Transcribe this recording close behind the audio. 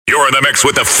in the mix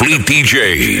with the Fleet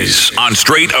DJs on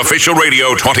Straight Official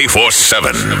Radio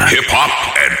 24/7. Hip hop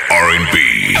and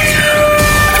R&B.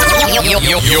 You're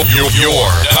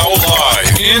now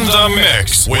live in the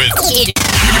mix with.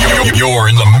 You're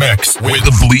in the mix with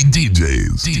the Fleet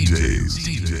DJs.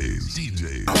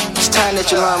 It's time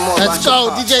that you learn more. Let's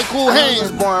go, DJ Koolhand. I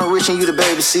was born rich and you the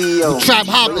baby CEO. Trap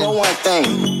hopping. But know one thing,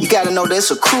 you gotta know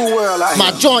there's a cruel world out here.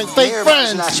 My joint fake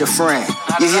Everybody's friends. not your friend.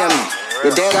 You hear me?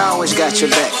 Your dad always got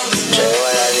your back.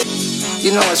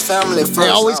 You know it's family first. They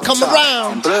always come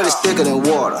around. Blood is thicker than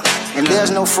water. And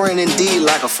there's no friend indeed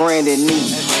like a friend in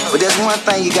need. But there's one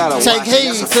thing you gotta take watch.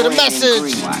 heed to the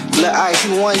message. Look, Ice,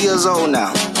 you 1 year old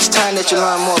now. It's time that you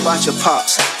learn more about your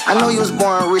pops. I know you was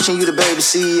born rich and you the baby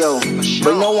CEO.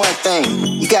 But know one thing,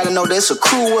 you gotta know there's a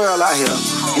cruel world out here.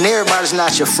 And everybody's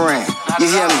not your friend. You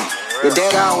hear me? Your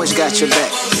dad always got your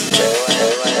back.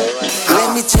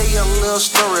 Let me tell you a little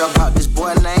story about this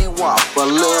boy named Wop, a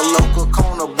little local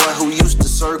corner boy who used to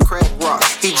serve crack rock.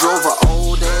 He drove an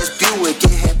old ass Buick,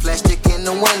 it had plastic in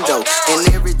the window,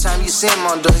 and every time you see him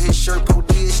under his shirt, pulled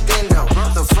the extendo.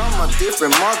 Brother from a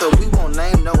different mother, we won't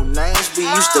name no names. We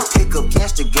used to pick up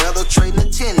cans together, trade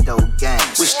Nintendo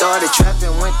games. We started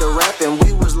trapping, went to rapping,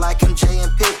 we was like MJ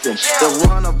and Pippen. The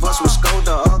one of us would score,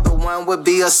 the other one would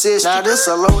be assist. Now this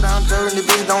a low down dirty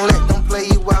bitch, don't let them play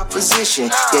you out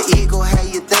position. Your ego had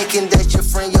you thinking that your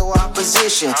friend your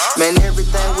opposition. Man,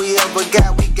 everything we ever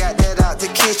got, we got that out the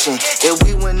kitchen. If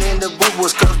we went in the booth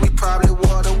was cause we probably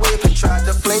wore the whip and tried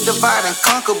to play divide and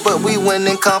conquer, but we win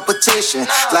in competition.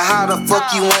 Like how the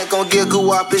fuck you ain't gon' give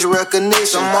Guap his recognition?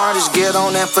 Some artists get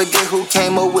on and forget who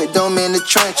came up with them in the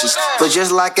trenches. But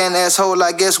just like an asshole,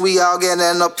 I guess we all get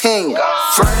an opinion.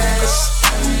 Friends,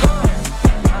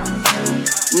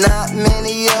 not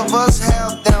many of us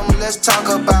have them. Let's talk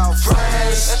about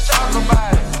friends. Let's talk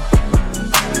about it.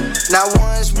 Now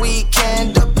ones we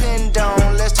can depend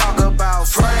on. Let's talk about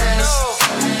friends.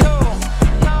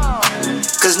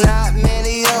 Cause not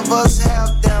many of us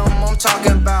have them. I'm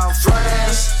talking about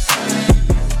friends.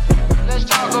 Let's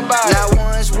talk about it. Now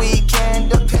ones we can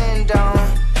depend on.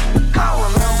 I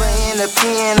remember in the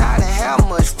pen, I didn't have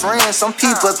much friends. Some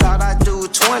people thought I do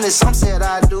 20, some said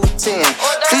I do 10.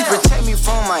 Please protect me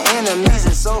from my enemies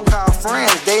and so-called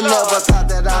friends. They never thought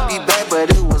that I'd be back, but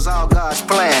it was all God's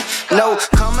plan. No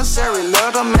commissary,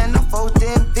 love them and the folks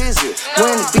didn't visit.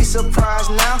 Wouldn't be surprised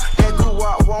now that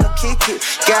Guap won't kick it.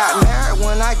 Got married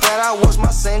when I got out, was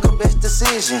my single best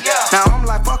decision. Now I'm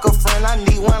like, fuck a friend, I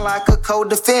need one like a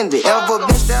co-defendant. Ever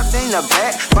been stabbed in the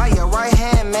back by your right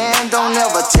hand, man? Don't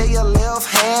ever tell your left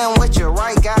hand what your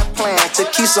right got planned. To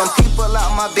keep some people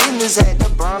out my business, had to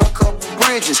burn a couple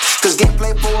bridges. Cause getting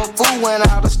played for a fool went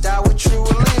out of style with true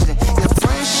religion. If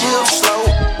friendship slow.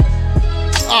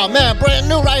 Oh man, brand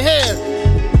new right here.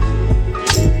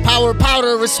 Power,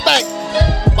 powder, respect.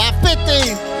 By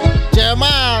 50.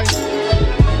 Jeremiah.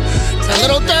 A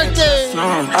little dirty.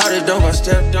 All this dope I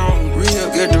stepped on. Real,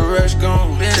 get the rush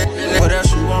gone. What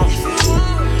else you want?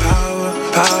 Power,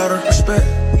 powder, respect.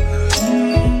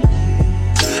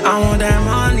 I want that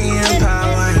money and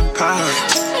power and power.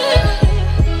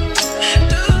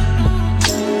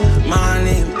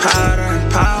 Money and powder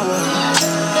and power.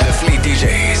 The Fleet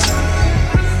DJs.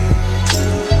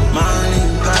 Money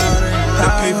and powder and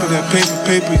power. That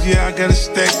paper, yeah, I gotta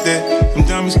stack that. Them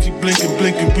diamonds keep blinking,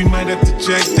 we might have to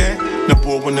jack that. Now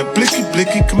boy, when that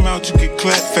blicky come out, you get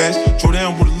clapped fast. Throw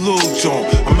down with a little joint,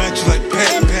 I'm at you like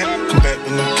pat. Come back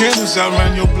when them candles out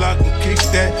around your block and kick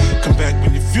that. Come back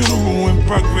when your funeral in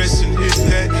progress and hit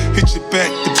that. Hit your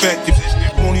back to back, if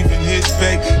it won't even hit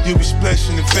back, you'll be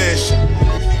splashing in fashion.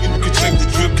 You can check the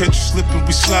drip, catch you slipping,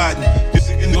 we sliding.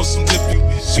 You know some lippy,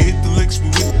 she hit the licks, we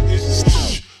with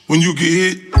it. When you get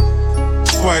hit,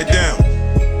 quiet down.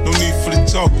 No need for the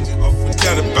talking,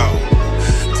 forget about it.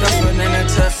 Tougher than that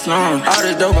Teflon. All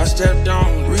this dope I stepped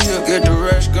on. Real, get the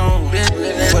rush gone.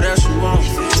 What else you want?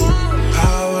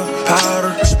 Power,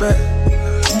 powder, respect.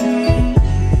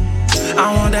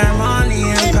 I want that money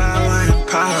and power and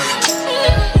power.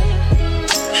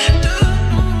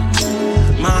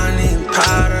 Money and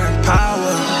powder and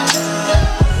power.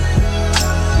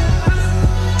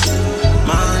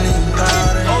 Money and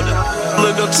powder and power.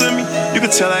 Look up to me, you can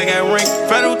tell I got rank.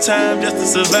 Federal time just to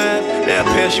survive. They'll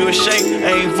pass you a shake.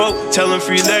 I ain't vote. Tell him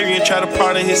free Larry and try to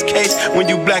pardon his case. When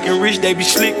you black and rich, they be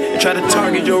slick and try to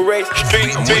target your race.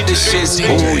 Street, I'm with the shits,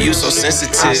 ooh, you so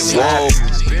sensitive. Whoa,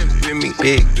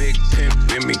 big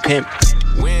pimp.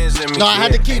 No, I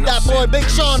had to keep that boy Big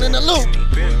Sean in the loop.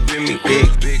 Big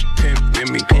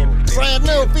pimp. Brand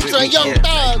new featuring Young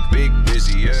Thug.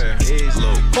 busier.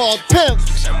 Look, Called Pimp.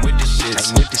 I'm with the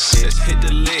shit. Let's hit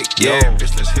the lick. Yeah,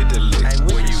 bitch, let's hit the lick.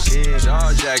 When you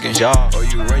jaw jacking, or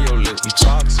you run your lip. You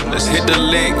talk to me. Let's hit the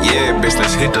lick. Yeah, bitch,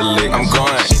 let's hit the lick. I'm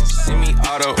going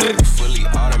semi-auto, fully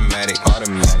automatic.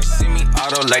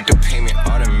 Semi-auto like the payment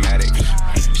automatic.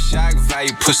 Shock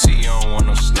value, pussy, you don't want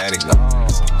no static.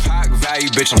 Pack value,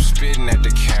 bitch, I'm spitting at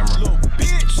the camera.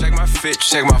 Check my fit,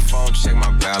 check my phone, check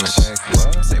my balance.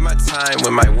 Take my time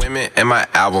with my women and my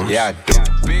albums. Yeah, I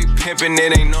do. Big pimpin',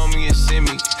 they ain't know me and send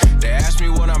me. They asked me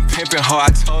what I'm pimpin', ho, I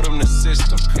told them the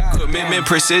system. Commitment,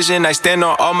 precision, I stand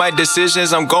on all my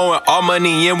decisions. I'm going all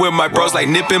money in with my bros like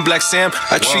Nip and Black Sam.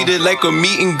 I treat it like a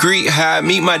meet and greet, how I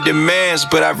meet my demands.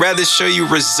 But I'd rather show you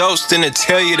results than to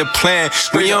tell you the plan.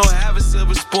 When you don't have a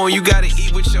silver spoon, you gotta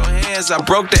eat with your hands. I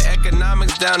broke the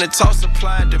economics down and taught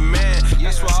supply and demand.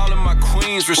 That's why all of my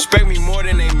queens respect me more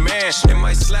than they man. They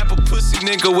might slap a pussy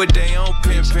nigga with their own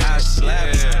pimpin'. I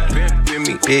slap pimp in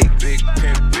me, big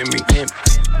pimp in me, pimp.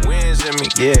 Wins in me,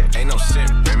 yeah, ain't no simp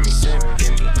in me,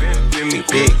 pimp in me,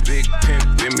 big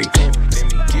pimp in me,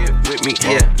 get with me,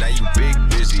 yeah. Now you big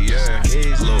busier,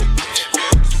 look,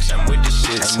 I'm with the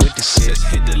shit, let's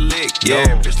hit the lick,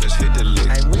 yeah, bitch, let's hit the lick.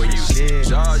 When you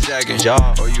jaw jacking,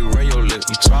 or you run your lip,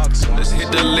 you talk to me. Let's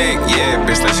hit the lick, yeah,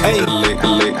 bitch, let's hit the lick.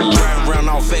 Round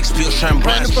off X, Bill Shine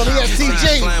Brand from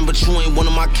ESTJ. But you ain't one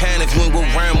of my kind if you ain't go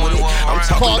round with it. I'm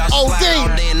talking about slide all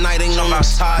day and night, ain't no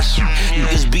massage.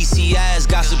 This BCI's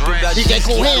gossip about DJ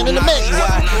Koolhand in the mix.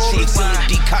 Chicks in the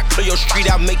D-cock, clear your street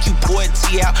out, make you pour a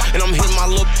tea out. And I'm hitting my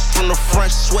look from the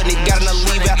front, sweating, it got enough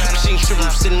leave out. She ain't tripping,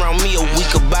 sitting around me a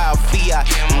week about Fiat.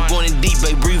 I'm going in deep,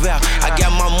 babe, breathe out. I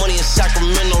got my money in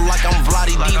Sacramento like I'm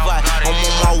Vladi Divi. I'm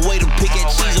on my way to pick that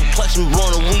cheese and clutch and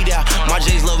blowing the weed out. My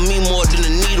J's love me more than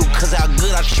a needle, cause how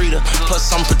good I treat her.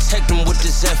 Plus I'm protecting with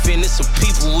this FN, it's a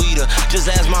people eater. Just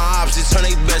ask my ops, they turn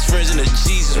they best friends into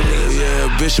Jesus. Yeah,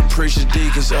 bishop, preachers,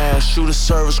 deacons, shooter,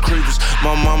 service, creepers.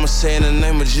 My mama say in the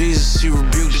name of Jesus, she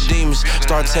rebuked the demons.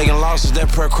 Start taking losses, that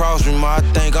prayer crossed me, I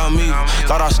think I'm evil.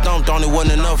 Thought I stumped on it,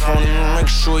 wasn't enough on him, make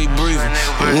sure he breathing.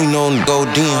 We know him go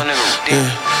dim,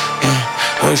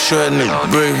 make sure that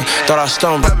nigga breathing. Thought I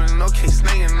stumped. Okay,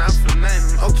 slinging out for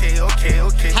nothing. Okay.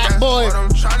 That's boy. What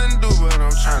I'm trying to do, but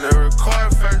I'm trying to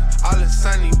record first. All the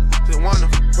sunny, they wanna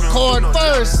record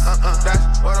first.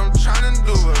 That's what I'm trying to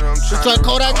do, but I'm trying to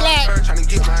Kodak Black. Trying to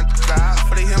get my guy,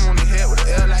 put him on the head with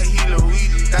an L like he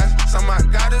Luigi. That's something I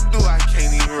gotta do. I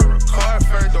can't even record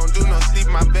first. Don't do no sleep,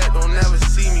 my bed don't never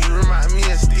see me. Remind me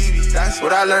of Stevie. That's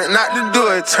what I learned not to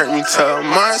do. It turned me to a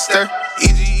monster.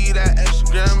 EGE that extra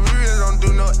gram, we really don't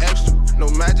do no extra. No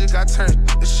magic, I turn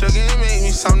the sugar and make me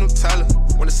some Nutella.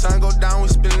 When the sun go down, we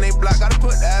spinning they block. Gotta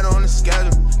put that on the schedule.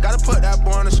 Gotta put that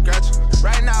boy on the scratcher.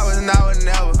 Right now is now or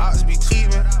never. Ops be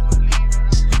teasing.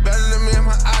 Better than me in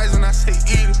my eyes when I say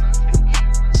eat it.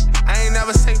 I ain't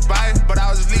never say bye, but I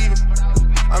was leaving.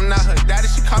 I'm not her daddy,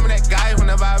 she call me that guy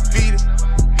whenever I beat it.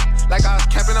 Like I was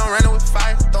camping on running with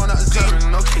fire, throwing up the zero.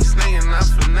 Okay, slinging out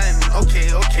for nothing.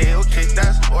 Okay.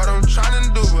 That's what I'm trying to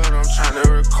do, but I'm trying to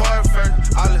record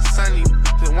first. All the sunny,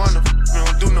 they wanna, we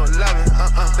don't do no loving.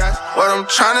 That's what I'm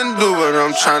trying to do, but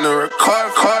I'm trying to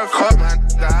record. My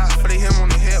God, put him on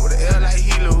the head with an L like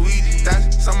he Luigi.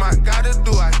 That's something I gotta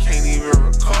do. I can't even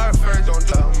record first. Don't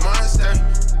do a monster.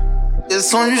 As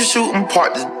soon as you shoot and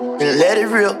park this and let it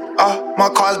rip. My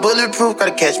car's bulletproof,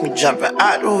 gotta catch me jumping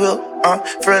out the whip.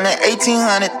 Feeling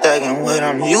 1800 thuggin' what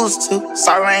I'm used to.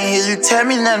 Sorry I ain't hear you tell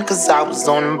me nothing, cause I was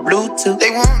on the Bluetooth.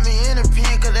 They want me in a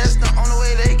pen, cause that's the only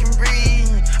way they can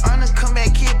breathe. I'm the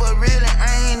comeback kid, but really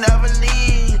I ain't never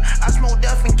leave. I smoke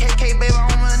Duff and KK, baby, I'm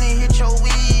gonna hit your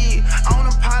weed. I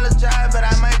don't apologize, but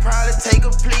I might probably take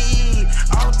a plea.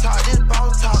 All talk, this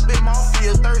boss talk, big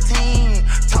Mafia 13.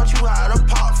 Taught you how to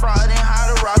pop fraud and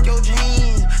how to rock your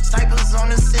jeans. Snipers on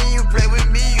the scene, you play with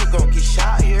me, you gon' get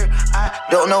shot here. I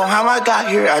don't know how I got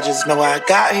here, I just know I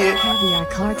got here. Caviar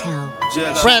Cartel.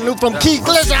 Brand new from Keith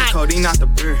Blizzard. Codeine out the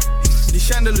beer. These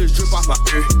chandeliers drip off my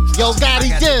ear. Yo,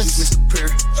 Gotti this.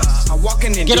 I walk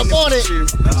in and get up on it.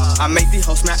 I make these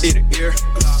hoes smack in the ear.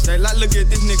 They like, look at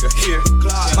this nigga here.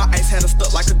 My ice had her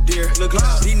stuck like a deer. Look,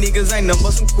 these niggas ain't nothing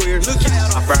but some queers.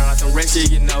 I burn like some red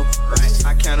shit, you know.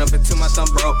 I count up until my thumb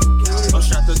broke. I'm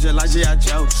strapped up just like G.I.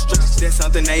 Joe. That's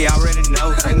something they already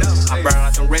know. I burn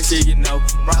like some red shit, you know.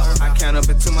 I count up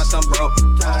until my thumb broke.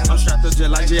 I'm strapped up just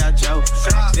like G.I. Joe.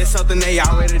 That's something they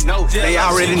already know. They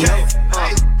already know.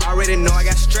 Already know I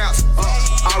got straps.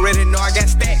 Already know I got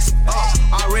stacks.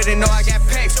 Already know I got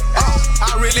packs.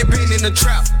 I really been in the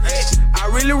trap. I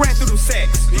really ran through them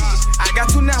sacks. I got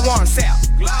 2 now on sap.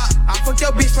 I fucked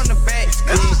your bitch from the back.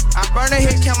 I burn the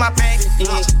head, count my bag.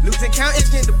 Losing count is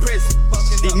getting depressed.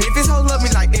 These Memphis hoes love me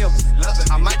like Elvis.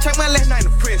 I might check my last night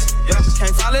in the press.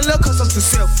 Can't fall in love cause I'm too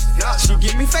selfish. She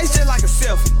give me face just like a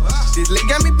selfie. This lick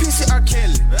got me pissing R.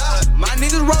 Kelly. My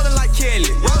niggas rolling like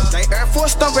Kelly. They Air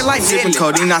Force thumping like Nelly.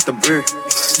 Codeine out the beer.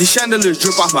 These chandeliers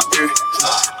drip off my ear.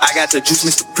 I got the juice,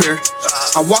 Mr. Pear.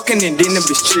 I'm walking in, then the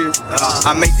bitch cheer.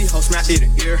 I make these hoes snap ear to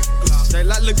ear. They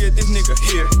like, look at this nigga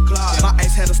here. My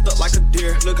ace had her stuck like a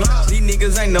deer. These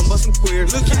niggas ain't nothing but some queer.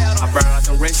 I burn like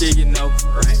some red shit, you know.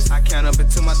 I count up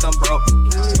until my thumb broke.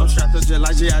 I'm strapped up just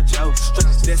like G.I. Joe.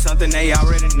 That's something they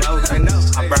already know.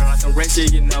 I burn like some red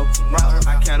shit, you know.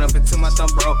 I count up until my thumb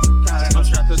broke. I'm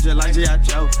strapped up just like G.I.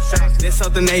 Joe. That's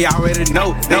something they already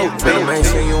know. Better make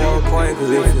sure you on point, cause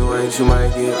if you ain't, you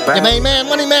might get back. Your main man,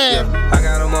 money man. Yeah. I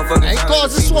got a motherfucking. Ain't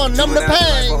cause this one, numb the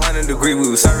pain. 400 degree, we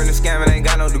was serving the scamming, ain't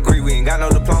got no degree. We ain't got no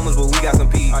diplomas, but we got some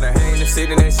P's. All that hate in the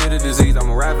city, that shit a disease. I'm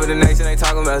a rapper, the nation ain't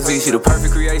talking about Z. She the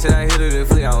perfect creation, I hit her to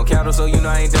flee. I don't cattle, so you know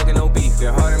I ain't ducking no beef.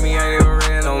 Get hard at me, I ain't even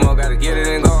ran no more. Gotta get it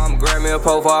and go. I'ma grab me a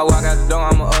pole before I walk out the door.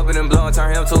 I'ma up it and blow and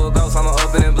turn him to a ghost. I'ma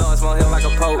up it and blow and smoke him like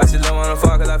a pope. I should love on the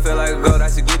fuck cause I feel like a goat. I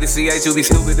should get the CH, you be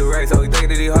stupid to race. So he think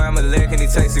that he hard, I'ma let, can he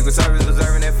take Secret Service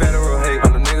deserving that federal hate.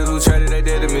 I'm the niggas who traded, they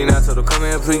dead to me now. So to come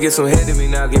in, please get some head to me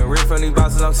now. Getting ripped from these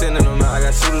bosses, I'm sending them out. I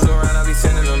got shooters around, I be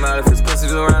sending them out. If it's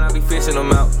pussies around, I be fishing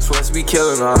them out. Sweats be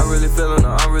killing her, I'm really feeling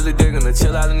her, I'm really digging her.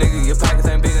 Chill out a nigga, your pockets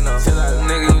ain't big enough. Chill out a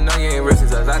nigga, you know you ain't risking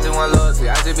us. I just want loyalty,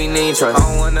 I just be needing trust. I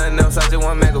don't want nothing else, I just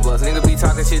want megabus. Nigga be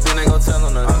talking shit, then they gon' tell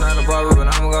on us. I'm not a barber, but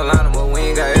I'm gon' line them up.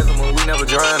 We ain't got eczema, we never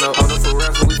drying up. On the for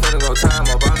real, so we finna go time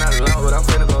up. I'm not alone, but I'm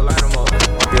finna go line them up.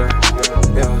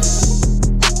 Yeah.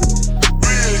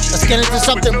 Let's get into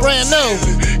something brand new.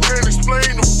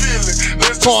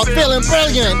 Called Feeling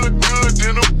Brilliant.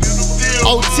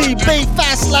 OTB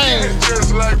Fast Lane.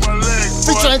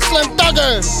 Featuring Slim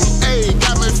Thugger. Hey,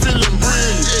 got me feeling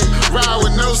brilliant. Ride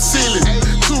with no ceiling.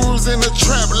 Tools in the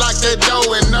trap like that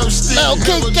dough and no stealing.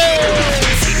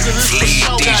 This for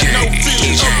sure got no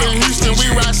feeling. Up in Houston, we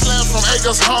ride slam from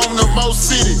Acres home to Mo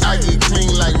City. I get clean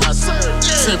like myself.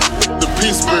 Sent to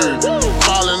Pittsburgh.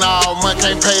 Falling all month,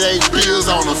 can't pay they bills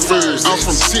on the first. I'm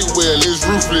from Tidwell, it's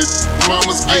ruthless.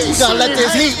 Mama's getting gonna let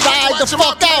this heat ride the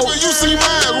fuck out. You see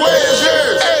mine, where's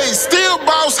yours? Hey, still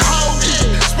boss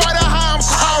holding. Spider how I'm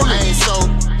crawling. I ain't so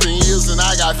years and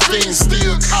I got fiends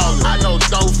still calling. I know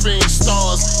dope fiend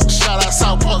stars. Shout out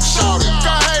South Park Shawty.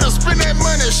 God haters spend that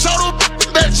money. Show them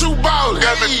that you ballin'.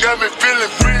 Got me feeling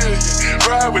brilliant.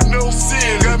 Ride with no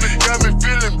sin. Got me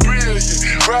feeling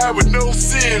brilliant. Ride with no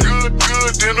sin. Good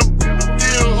in them.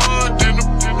 Deal hood in them.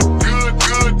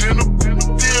 Good in them.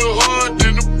 Deal hood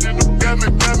in them. Got me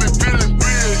feeling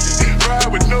brilliant. Ride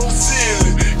with no sin.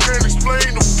 Can't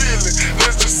explain the feeling.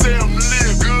 Let's just say I'm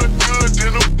lit. Good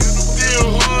in them. Deal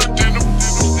hood in them.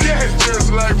 Yeah,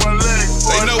 just like my leg.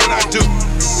 They know what I do.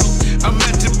 I'm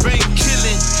at the bank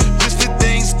killing. Mr.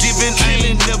 Thanksgiving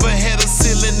Island never had a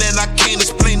ceiling, and I can't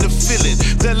explain the feeling.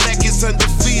 The lack is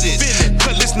undefeated.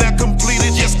 Cutlass not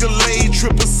completed. Escalade,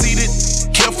 triple seated.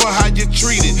 Careful how you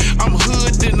treat it. I'm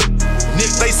hood in the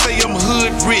Nick. They say I'm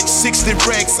hood rich. 60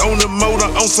 racks on the motor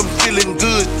on some feeling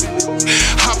good.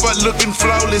 Hop out looking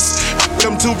flawless.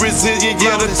 I'm too Brazilian.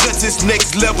 Yeah, the touch is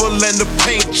next level and the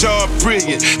paint job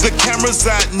brilliant. The camera's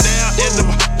out now and them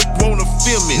wanna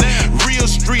film it. Real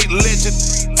street legend,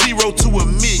 0 to a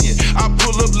million. I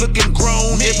pull up looking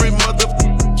grown every mother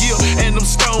year, and them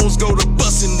stones go to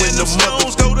bustin' when the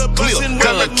stones go to bustin'.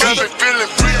 Got me feeling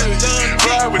brilliant.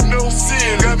 Ride with no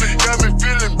sin. Got me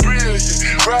feeling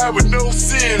brilliant. Ride with no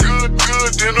sin. Good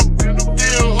in them.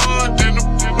 Deal hood in them.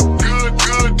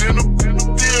 Good in them.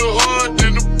 Deal hood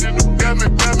in them. Got me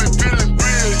feeling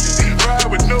brilliant. Ride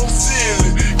with no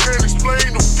sin. Can't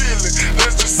explain the feeling.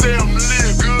 Let's just say I'm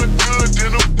lit. Good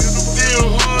in them. Deal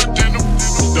hood in them.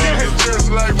 Yeah,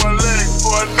 just like my leg.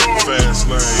 Boy, I know I'm fast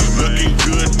lane, looking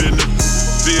good in them.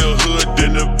 Deal hood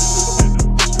in them.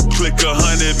 Click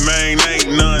 100, man,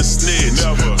 ain't none snitch.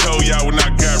 Never. Told y'all when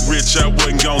I got rich, I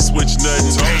wasn't gon' switch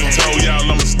nothing. Told y'all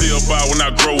I'ma still buy when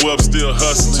I grow up, still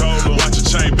hustle. Watch a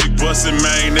chain big bustin',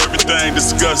 man, everything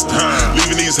disgusting.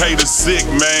 Leaving these haters sick,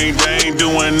 man, they ain't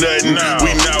doing nothing.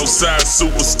 We outside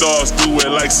superstars do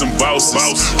it like some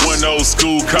bosses. One old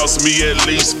school cost me at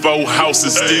least 4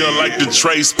 houses. Still like the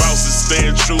Trey spouses,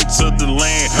 staying true to the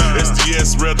land.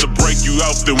 SDS rather break you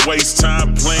off than waste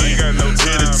time playing.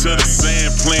 Headed to the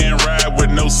sand, playing ride with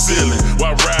no ceiling.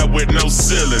 Why ride with no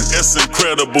ceiling? It's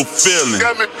incredible feeling.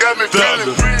 Got me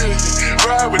feeling brilliant.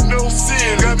 Ride with no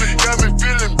sin. Got me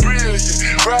feeling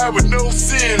brilliant. Ride with no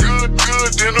sin. Good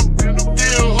in them.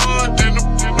 Deal hood in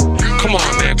them. Come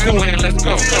on, man. Koolhand, let's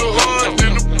go. Deal hood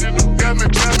in them. Got me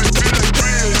feeling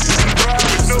brilliant. Ride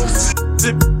with no sin.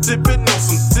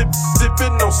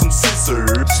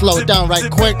 slow it down right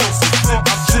quick. I'm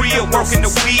real, working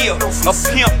the wheel. A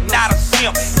pimp, not a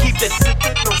simp. Keep the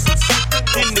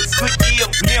in the good deal.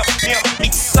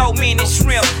 Eat so many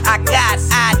shrimp. I got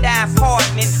iodine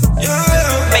poisoning.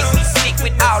 Make me sick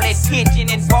with all that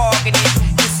tension and bargaining.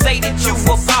 You say that you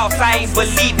a boss, I ain't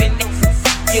believing it.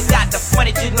 You got the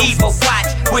funny Geneva watch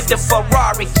with the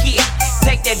Ferrari kit.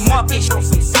 Take that monkey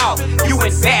off, you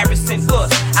embarrassing us.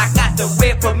 I got the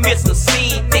red permissive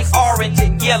scene, thick orange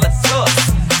and yellow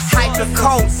tusk. Hyper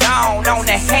coat down on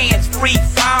the hands-free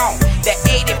phone. The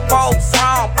 84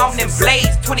 chrome on them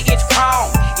blades, 20-inch chrome.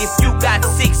 If you got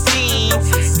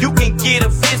 16, you can get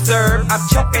a fizzer. I'm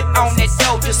choking on that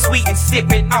Doja sweet and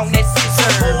sipping on that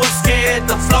scissor. Some boys scared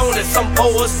to flown it, some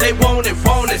boys they want it.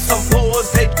 Some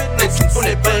boys they want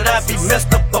it, but I be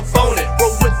messed up on it.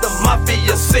 Roll with the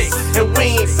mafia sick, and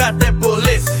we ain't got that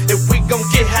bullets. If we gon'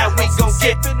 get high, we gon'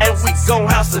 get, and we gon'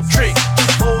 house a trick.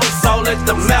 2 boys all at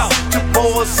the mouth, 2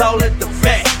 boys all at the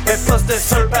back. And plus that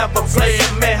serve out for playing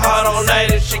man hard all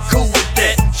night, and she cool with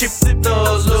that. She flipped a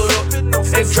little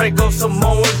and drank on some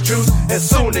orange juice. As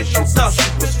soon as you thought she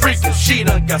was freaking, she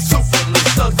done got super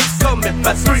loose. Thugs coming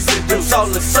by 3 seduce, all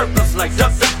in circles like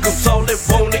Dr. Goose. All they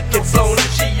want it get flown, and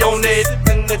she on it.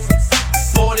 And it's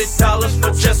 $40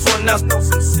 for just 1 ounce.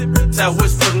 That's how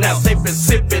it's pronounced. They been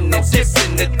sipping and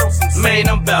dipping it. Man,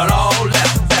 I'm about all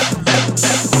out.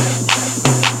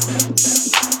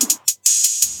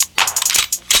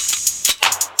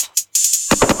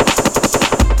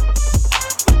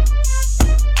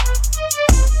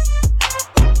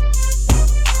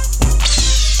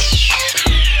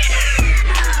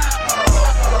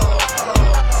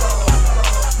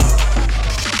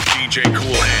 DJ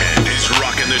Koolhand is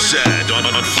rocking the set on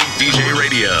Fleet DJ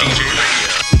Radio.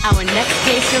 Our next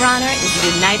case, Your Honor, is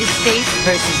the United States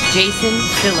versus Jason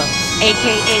Phillips,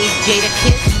 a.k.a. Jada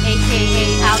Kiss,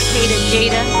 a.k.a. Al-Qaeda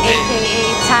Jada, a.k.a.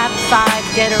 Top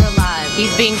 5 Dead or Alive.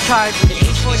 He's being charged with an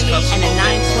 848 and a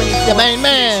 924. The main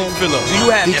man, Do you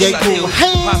have DJ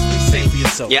Koolhand.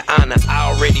 Your Honor, I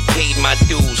already paid my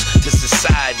dues to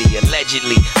society.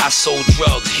 Allegedly, I sold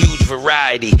drugs, huge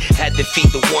variety. Had to feed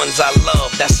the ones I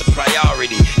love, that's a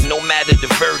priority. No matter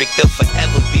the verdict, they'll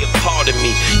forever be a part of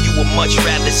me. You would much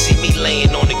rather see me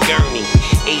laying on the gurney.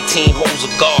 18 holes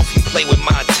of golf, you play with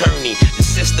my attorney. The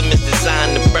system is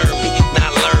designed to burn me,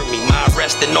 not learn me. My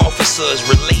arresting officer is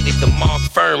related to Mark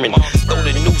Furman. Throw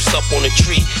the noose up on a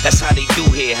tree, that's how they do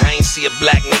here. I ain't see a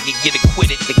black nigga get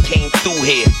acquitted that came through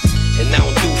here. And I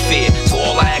don't do fear, so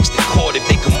all I ask the court if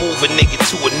they can move a nigga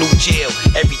to a new jail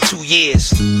every 2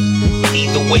 years.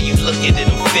 Either way you look at it,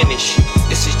 I'm finished.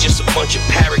 This is just a bunch of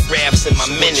paragraphs in my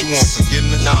minutes.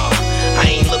 Nah,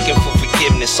 I ain't looking for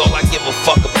forgiveness. All I give a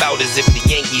fuck about is if the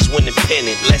Yankees win the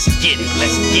pennant. Let's get it,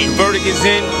 let's get it. The verdict is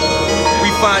in. We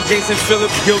find Jason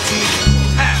Phillips guilty.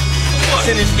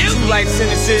 Sentenced to 2 life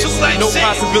sentences, no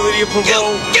possibility of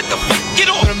parole. Get the fuck,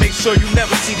 get off. I'm gonna make sure you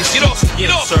never see the Get off,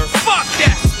 get off, sir. Fuck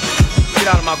that. Get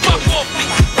out of my building. Fuck off me.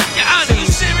 Your Honor, you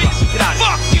serious?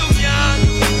 Fuck you, Jan.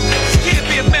 This can't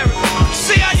be America.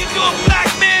 See how you do a black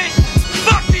man?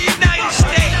 Fuck the United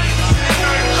States.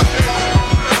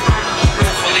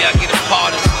 Hopefully I get a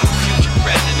pardon from the future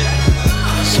president.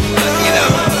 So let's get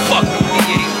out. Fuck the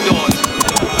DA's daughter.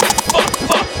 Fuck.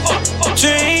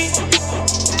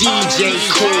 DJ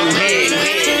Koolhand.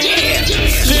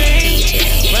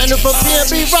 Random from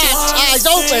PNB Rock, eyes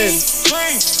open.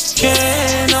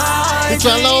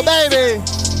 Featuring Lil Baby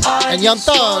and Young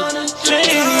Thug.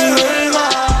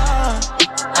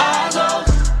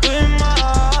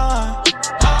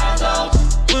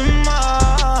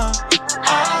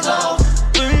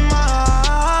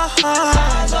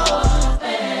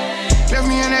 Left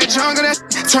me in that jungle, that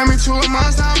turn me to a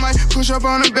monster. I might push up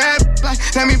on the bed, like,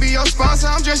 let me be your sponsor.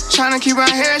 I'm just trying to keep my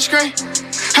head straight.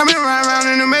 I've been riding around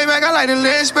in the Maybach, I like the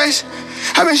leg space.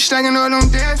 I've been stacking all them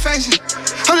dead faces.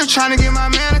 I'm just trying to get my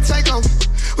man to take over.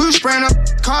 We was spraying up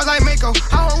cars like Mako.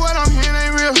 I hope what I'm hearing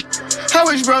ain't real. I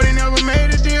wish Brody never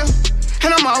made a deal.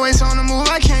 And I'm always on the move,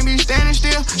 I can't be standing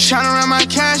still. Shining around my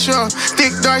cash off.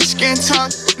 Thick dark skin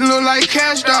talk, look like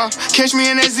cash doll. Catch me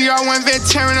in that ZR1 vet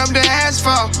tearing up the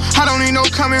asphalt. I don't need no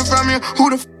coming from you, who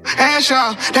the ass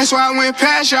y'all. That's why I went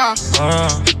past y'all.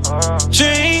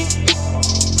 Dream,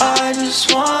 I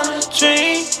just wanna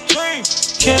dream.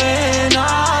 Can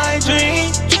I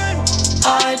dream?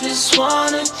 I just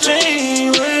wanna dream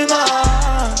with my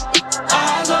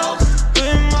eyes open.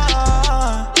 With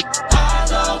my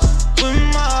eyes open. With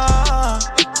my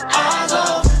eyes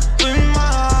open. With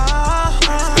my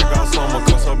eyes open.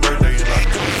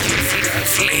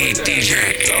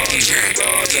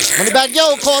 On the back,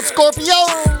 yo, called Scorpio.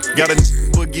 Got a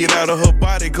but get out of her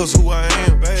body, cause who I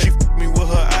am. She f me with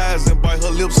her eyes. eyes and bite her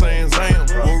lips saying Zam.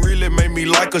 What really made me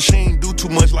like her, she ain't do too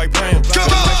much like Pam. Like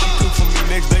she cook for me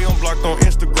next day, I'm blocked on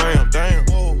Instagram. Damn.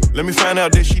 Let me find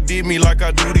out that she did me like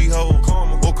I do these hoes.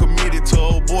 Or committed to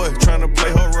old boy, trying to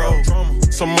play her role.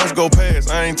 Some months go past,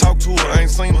 I ain't talked to her, I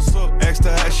ain't seen her. Asked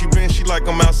her how she been, she like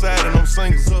I'm outside and I'm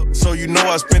single. So you know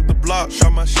I spent the block,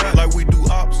 shot my shot like we do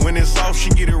ops. When it's off, she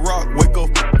get it rock, wake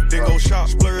up, then go shop.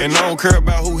 And I don't care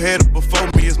about who had it before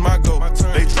me, it's my go.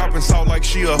 They dropping salt like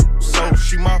she a, so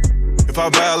she my. If I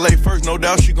violate first, no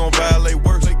doubt she gon' violate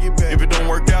worse. If it don't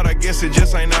work out, I guess it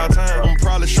just ain't our time. I'ma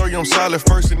probably show you I'm solid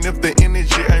first, and if the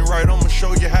energy ain't right, I'ma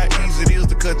show you how easy it is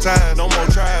to cut ties. No more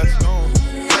tries.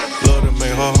 Love to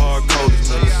make her hard cold as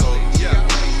Minnesota.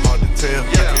 Hard to tell.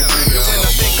 When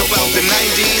I think about the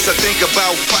 90s, I think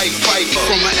about fight.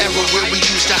 From an era where we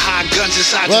used to hide guns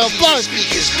inside the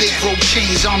speakers, big rope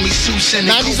chains, army suits, and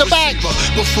 90s are back.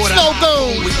 Before the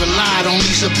iPhone, we relied on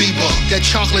Lisa Bieber. That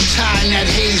chocolate tie and that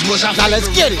haze was our favorite. Now let's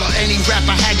get it. Any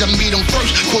rapper had to meet him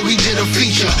first before we did a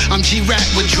feature. I'm G-Rap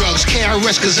with drugs,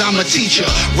 KRS cause I'm a teacher.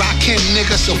 Rockin'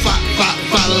 nigga, so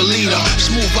follow leader.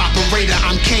 Smooth operator,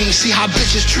 I'm Kane, see how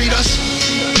bitches treat us?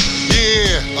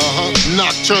 Yeah,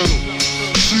 Nocturnal.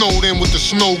 Snowed in with the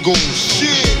snow goons.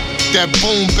 Shit. That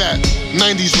boom bap.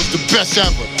 90s was the best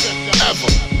ever.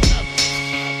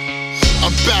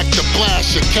 I'm back to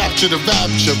blast you, capture the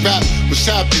rapture. Rap was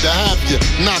happy to have you.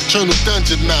 Nocturnal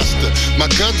dungeon master. My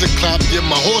guns are clap, yeah,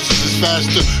 my horses is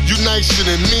faster. You nicer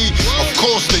than me, of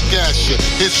course they gas you.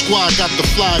 Hit squad got the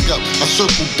flag up. I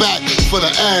circle back for the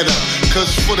ad up.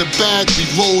 Cause for the bag, we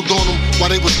rolled on them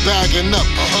while they was bagging up.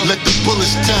 Let the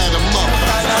bullets tie them up.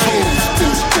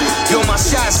 Yo, my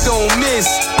shots don't miss.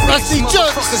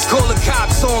 Motherfuckers call the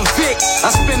cops on Vic. I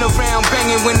spin around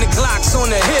banging when the Glock's on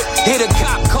the hip. Hit a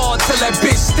cop car till that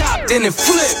bitch stopped, then it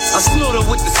flipped. I slaughter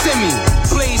with the semi,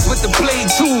 blaze with the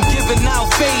blade too. Giving out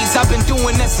fades, I've been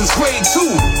doing that since grade 2.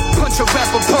 Punch a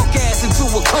rapper punk ass into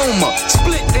a coma.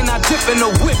 Split, then I dip in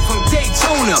a whip from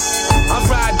Daytona. I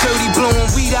ride dirty,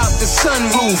 blowing weed out the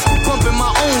sunroof. Bumping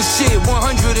my own shit,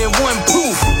 101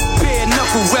 proof. Bare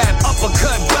knuckle rap,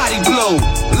 uppercut, body blow.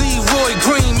 Leroy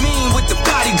Green mean with the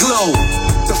body glow.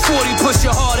 The 40 push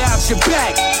your heart out your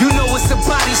back. You know it's a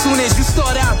body soon as you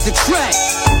start out the track.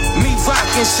 Me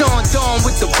rockin' Sean Dawn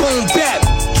with the boom bap.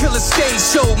 Kill a stage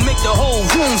show, make the whole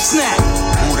room snap.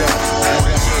 Yeah,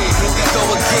 here we go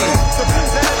again.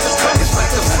 It's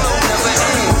like the flow never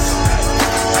ends.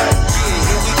 Yeah,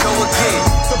 here we go again.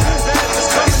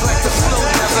 It's like the flow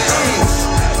never ends.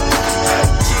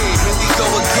 Yeah, here we go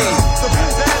again.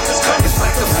 It's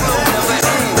like the flow never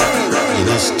ends.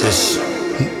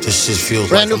 This shit feels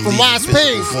brand like new from YSP.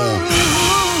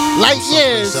 Light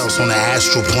Years on the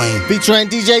astral plane. Featuring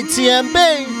DJ TMB.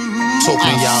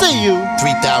 I see you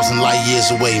 3,000 light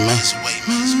years away, man.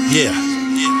 Yeah.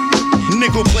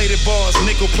 Nickel-plated bars,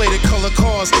 nickel-plated color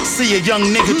cars. See a young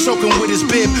nigga choking with his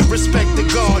bib. Respect the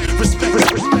guard, respect.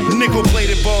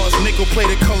 Nickel-plated bars,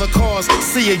 nickel-plated color cars.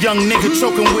 See a young nigga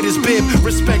choking with his bib.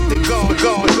 Respect the guard.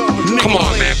 Come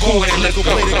on, man, go ahead, let's go.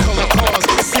 Nickel-plated color cars.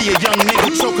 See a young nigga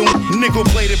choking.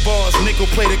 Nickel-plated bars,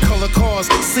 nickel-plated color cars.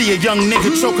 See a young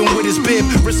nigga choking with his bib.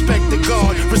 Respect the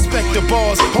guard, respect the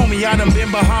bars. Homie, I done been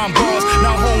behind bars.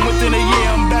 Now home within a year,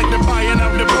 I'm back to buying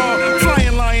out the bar.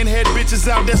 Flying lion head bitches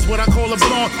out, that's what I call a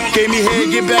blonde. Gave me head,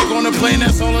 get back on the plane,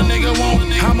 that's all a nigga want.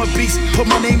 I'm a beast, put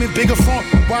my name in bigger font.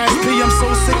 YSP, I'm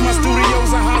so sick, my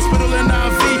studio's a hospital in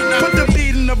IV. Put the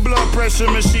beat in the blood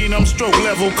pressure machine, I'm stroke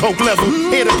level, coke level.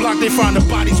 Here the block, they find the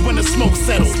bodies when the smoke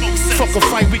settles. Fuck a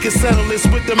fight, we can settle this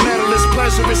with the medalist.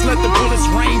 Pleasurous, let the bullets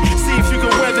rain. See if you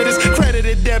can weather this.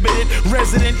 Credited, debited,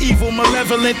 resident, evil,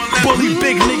 malevolent. Bully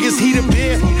big niggas, heat a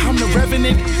beer. I'm the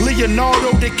revenant.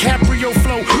 Leonardo DiCaprio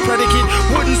flow. Predicate,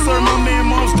 wouldn't serve my man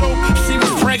mom's dope. She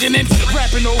was pregnant.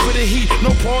 Rapping over the heat,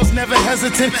 no pause, never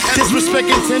hesitant. Disrespect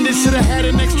intended, should've had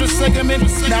an extra segment.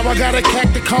 Now I gotta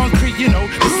cack the concrete, you know,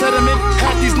 the sediment.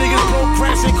 Half these niggas broke,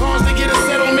 crashing cars to get a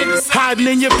settlement. Hiding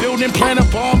in your building, plant a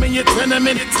bomb in your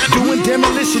tenement. Doing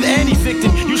demolition and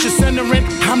evicting, you should send the rent.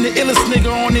 I'm the illest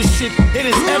nigga on this shit, it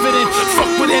is evident.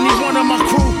 Fuck with any one of my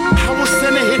crew, I will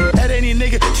send a hit at any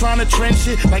nigga trying to trend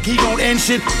shit like he gon' end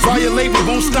shit. Violate, we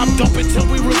won't stop dumping till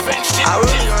we revenge shit. I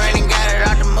really already got it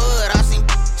out the mud, I seen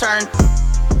turn.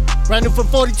 Brand new from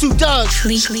 42 Doug.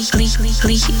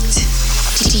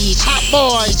 Hot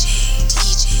boy.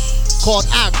 Called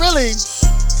I Really.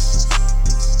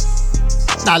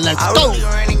 Now let's go. I really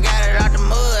already got it out the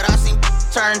mud, I seen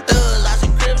turn thugs, I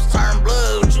seen Crips turn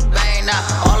blood. What you bang now?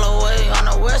 All the way on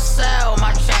the west side with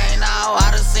my chain out.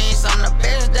 I done seen some of the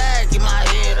best die, keep my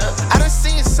head up. I done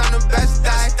seen some of the best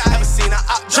die. Never seen a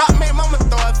op drop, man, mama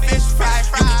throw a fish fry.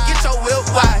 You can get your whip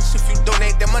wash if you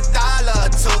donate them $1 or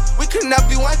 $2.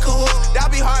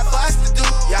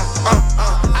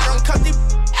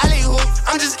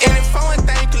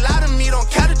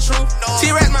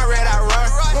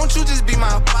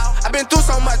 been through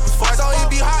so much before, so it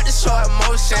be hard to show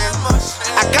emotion.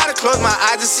 I gotta close my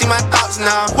eyes to see my thoughts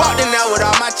now. Walked in there with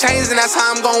all my chains, and that's how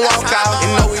I'm gon' walk out.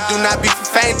 And no, we do not be for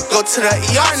fame. Go to the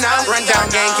ER now. Run down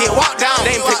gang, get walked down.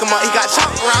 They ain't pick him up, he got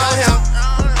chopped around him.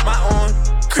 My own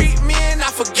creep me and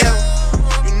I forgive him.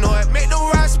 You know it make the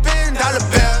ride spin, dollar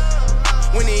bill.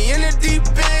 When he in the deep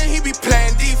end, he be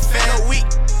playing defense. Weak,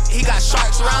 he got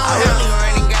sharks around him. I really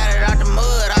already got it out the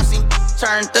mud. I seen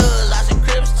turn thugs, I seen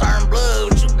Crips turn blood.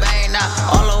 What you bang now?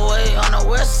 All the way on the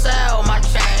west side with my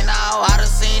chain out. I done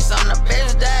seen some of the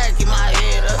best that keep my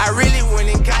head up. I really went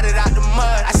and got it out the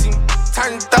mud. I seen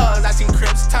turn thugs, I seen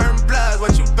Crips turn blood.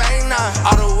 What you bang now?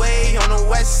 All the way on the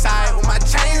west side with my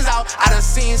chains out. I done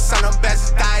seen some of the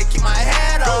best die, keep my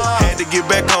head up. Had to get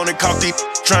back on and caught these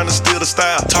trying to steal the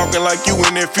style. Talking like you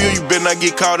in that field, you better not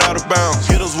get caught out of bounds.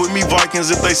 Hitters with me Vikings,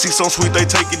 if they see some sweet, they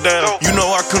take it down. You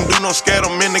know I couldn't do no scat,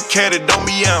 I'm in the cat, it don't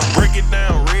be out. Break it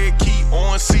down, red key,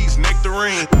 orange seats,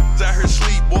 nectarine. Out here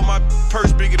sleep, boy, my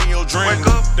purse bigger than your dreams.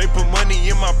 They put money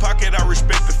in my pocket, I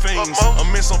respect the fiends.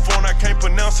 I'm in some phone, I can't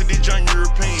pronounce it, it's John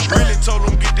European. Really told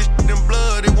them get this in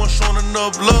blood, they wasn't showing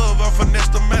enough love. I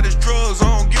finessed them at his drugs, I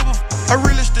don't give a I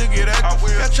really still get active.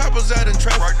 Got choppers out in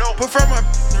traffic. Prefer my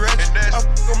ratchet. I f***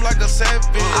 them like a savage.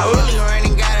 I really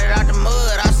already got it out the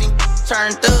mud. I seen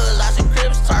turn thugs, I seen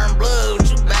Crips turn blood. What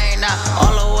you bang now?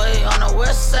 All the way on the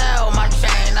west side with my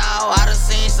chain out. I done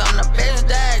seen some of the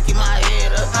best that keep my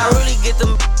head up. I really get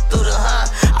them through the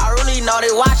hunt. I really know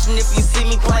they watching. If you see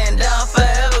me playing down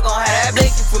forever, gon' have that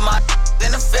blicky for my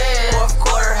in the fed. Fourth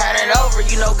quarter had it over.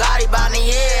 You know Gotti by the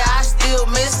year. I still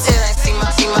miss it. I see my.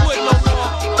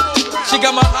 She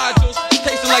got my hydros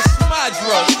tasting like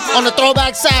Smadro. On the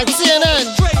throwback side, CNN.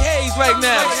 Straight haze right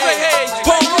now. Straight haze.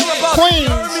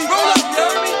 Queens.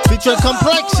 Featuring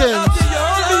Complexions.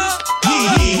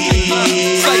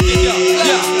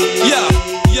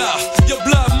 Yeah. Your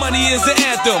blood money is an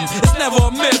anthem. It's never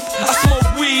a myth. I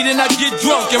smoke weed and I get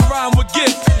drunk and rhyme with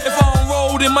gifts. If I don't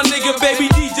roll, then my nigga baby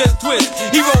D just twist.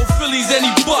 He roll Phillies and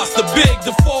he bust the big,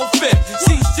 the 4-5.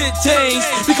 See shit change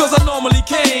because I normally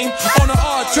came on the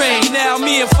R train. Now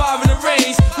me and 5 in the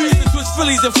range. We used to twist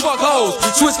Phillies and fuck hoes,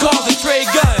 switch cars and trade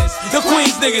guns. The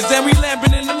Queens niggas and we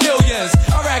lamping in the millions.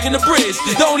 I rack in the bridge.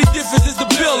 The only difference is the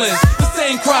billings. The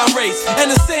same crime rates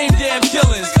and the same damn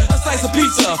killings. A slice of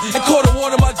pizza and quarter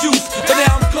water my juice. But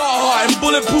now I'm Carhartt and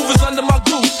bulletproof is under my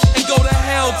goose. And go to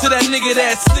hell to that nigga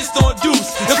that snitched on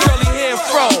Deuce. The curly hair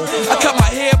fro. I cut my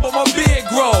hair but my beard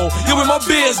grow. Yo, where my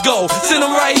beards go? Send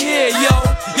them right here, yo.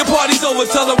 Your party's over,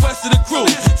 tell the rest of the crew.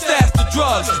 Stash the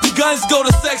drugs, the guns go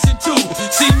to section 2.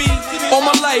 See me, all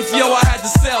my life, yo, I had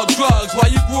to sell drugs. While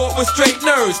you grew up with straight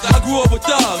nerds, I grew up with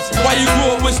thugs. While you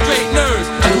grew up with straight nerds,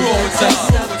 I grew up with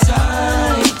thugs.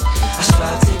 I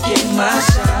strive to get my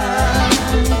shine.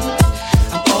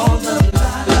 I'm all the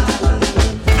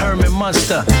Herman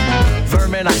Munster,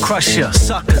 vermin, I crush ya.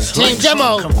 Suckers, Team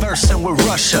Demo, conversing with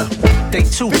Russia. They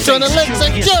too Between the links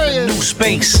and curious. New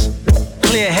space,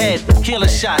 clear head, killer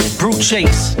shot, brute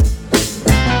chase.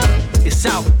 It's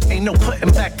out, ain't no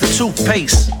putting back the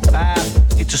toothpaste.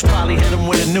 You just probably hit him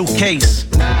with a new case.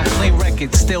 Clean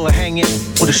record, still hanging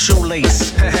with a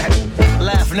shoelace.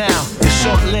 Laugh now, it's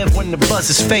short-lived when the buzz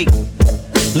is fake.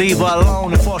 Leave her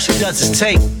alone if all she does is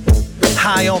take.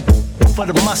 High on for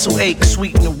the muscle ache,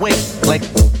 sweeten the weight like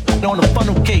on a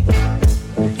funnel cake.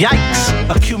 Yikes,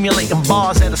 accumulating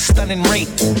bars at a stunning rate.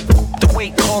 The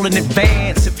weight call in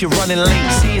advance if you're running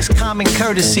late. See, it's common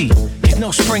courtesy. He's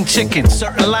no spring chicken.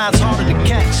 Certain lines harder to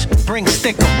catch. Bring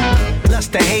stick 'em. Less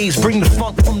the haze, bring the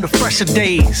funk from the fresher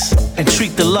days. And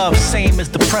treat the love same as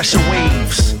the pressure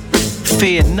waves.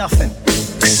 Fear nothing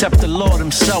except the Lord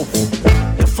himself.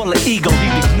 You're full of ego,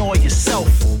 need to ignore yourself.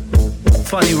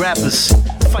 Funny rappers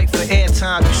fight for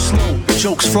airtime, you slow.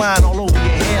 Jokes flying all over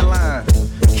your hairline.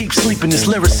 Keep sleeping, this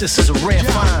lyricist is a rare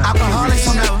find. Alcoholics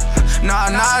never, nah,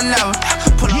 never.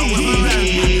 Pull up with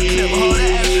a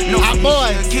red, no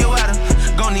boy. Get wetter,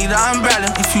 gon' need an umbrella.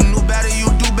 If you knew better,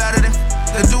 you do better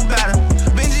than do better.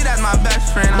 Benji, that's my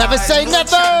best friend. Never say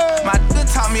never. My nigga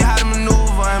taught me how to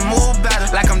maneuver and move better.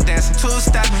 Like I'm dancing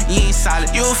two-step, you ain't solid,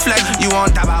 you flex. You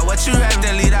won't die about what you rap,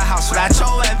 then leave the house without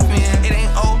your weapon. It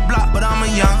ain't old block, but I'm a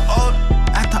young old.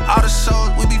 After all the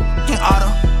shows, we be f***ing auto.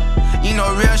 You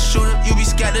know, real shooter, you be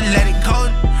scared to let it go.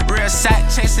 Real sack,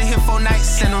 chasing hit 4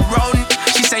 nights in a row.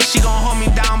 She say she gon' hold me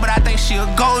down, but I think she a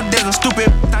gold digger.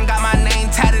 Stupid, done got my name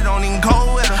tatted on and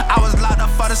go with her. I was locked up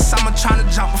for the summer, tryna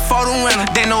jump before the winter.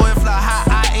 They know if la hot,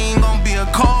 I ain't gon' be a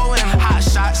cold winter. Hot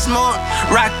shot, smoke,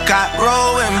 rock got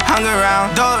roll with me. Hung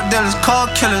around, dope dealers,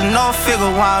 cold killers, no figure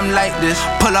why I'm like this.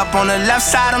 Pull up on the left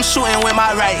side, I'm shooting with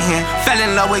my right hand. Fell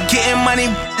in love with getting money,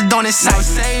 don't excite.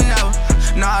 Say never.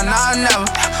 Nah, never.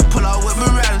 Pull out with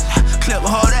Berettas, clip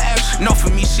hold the action. No, for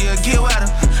me, she'll get wetter.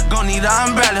 Gon' need an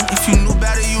umbrella. If you knew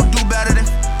better, you do better than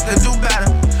do better.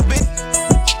 Bitch.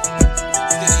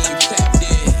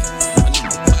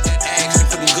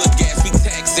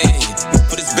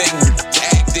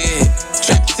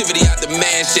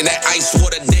 Mansion, that ice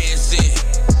water dancing.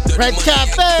 Red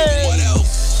Cafe. What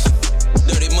else?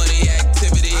 Dirty money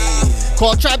activity.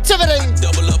 Called Traptivity. I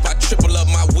double up, I triple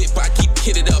up my whip, I keep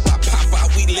kitted up, I pop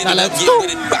out, we lit it up, get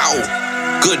with it, bow.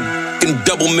 Good and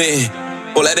double man.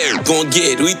 All that air gon'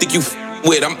 get. Who you think you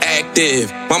with? I'm active.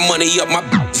 My money up, my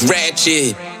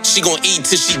ratchet. She gon' eat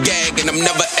till she gag, and I'm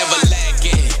never ever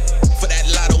lacking. For that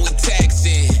lotto, we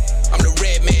taxing. I'm the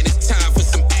red man, it's time for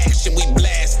some action, we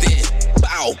blasting.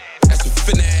 Bow.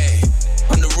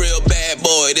 I'm the real bad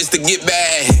boy, this to get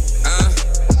bad.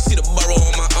 See the burrow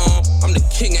on my arm. I'm the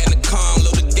king and the calm.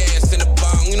 Load the gas in the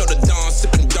bomb. You know the dawn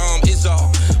sipping dom is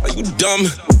all. Are you dumb?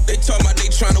 They talking about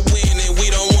they tryna win and we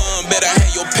don't want. Better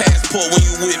have your passport when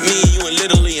you with me. You in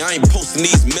Italy, I ain't posting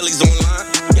these millies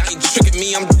online. Y'all ain't tricking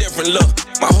me, I'm different. Look,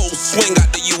 my whole swing got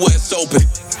the US Open.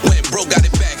 Went broke, got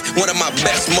it back. One of my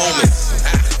best moments.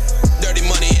 Dirty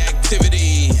money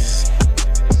activities.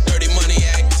 Dirty money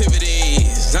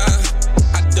activities.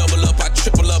 I double up, I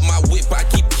triple up my whip, I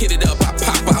keep kitted up, I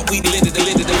pop out, we lit it.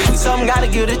 Something gotta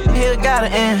give it, here gotta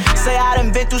end. Say I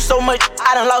done been through so much,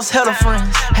 I done lost hella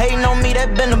friends. Hating on me,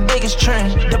 that been the biggest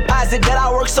trend. Deposit that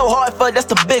I work so hard for, that's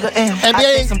the bigger end. NBA, I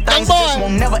think some things just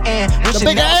won't never end. Wish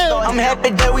it never start. I'm happy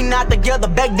that we not together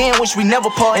back then, wish we never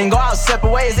part. And go out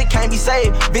separate ways, it can't be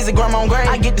saved. Visit grandma on grave,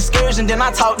 I get discouraged and then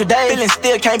I talk today. Feelings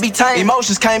still can't be tamed,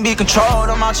 emotions can't be controlled.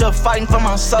 I'm out here fighting for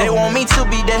my soul. They want me to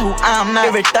be that who I'm not.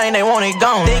 Everything they want it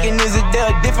gone. Thinking is it there,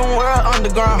 a different world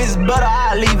underground. If it's better,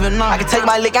 I leave it now. I can take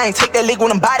my lick, I ain't take that lick when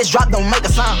them bodies drop, don't make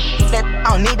a sound. That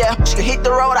I don't need that. She can hit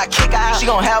the road, I kick her out. She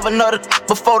gon' have another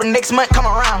before the next month come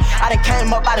around. I done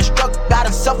came up, I done struggled, I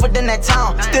done suffered in that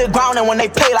town. Still grounded when they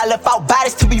played, I left out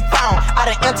bodies to be found. I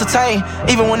done entertained,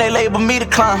 even when they labeled me the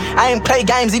clown. I ain't play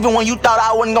games, even when you thought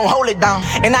I wasn't gon' hold it down.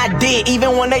 And I did,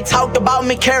 even when they talked about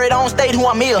me, carried on, stayed who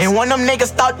I'm is. And when them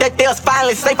niggas thought that they was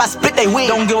finally safe, I split they wig.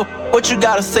 Don't give a what you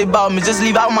gotta say about me, just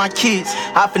leave out my kids.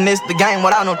 I finesse the game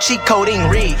without no cheat code,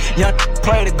 ain't read. Young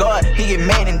pray to God, he get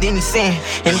mad and then he sin.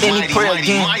 And then he pray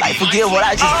again, like forgive what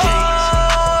I just did.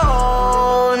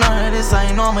 Oh, none of this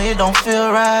ain't normal, it don't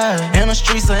feel right. In the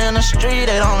streets or in the street,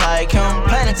 they don't like him.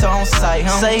 Planning to on sight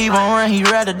him. Say he won't run, he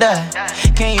rather die.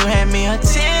 Can you hand me a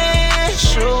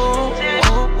tissue?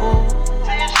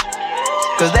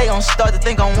 Cause they gon' start to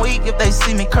think I'm weak if they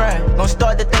see me cry. Gon'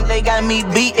 start to think they got me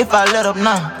beat if I let up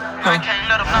now.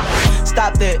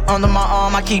 Stop that, under my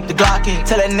arm I keep the Glock in.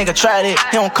 Tell that nigga try that,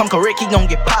 he don't come correct, he gon'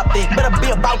 get popped in. Better be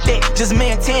about that, just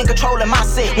me and 10 controlling my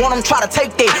set. Want him try to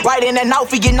take that, right in that mouth,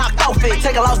 he get knocked off it.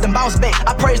 Take a loss then bounce back,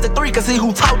 I praise the 3 cause he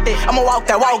who taught that. I'ma walk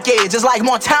that walk, yeah, just like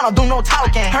Montana, do no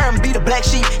talking. Her and be the black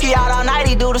sheep, he out all night,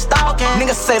 he do the stalking.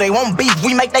 Niggas say they won't beef,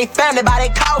 we make they family by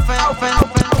they coffin.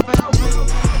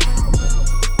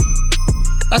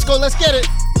 Let's go, let's get it.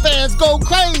 Fans go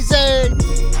crazy.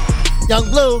 Young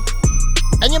Blue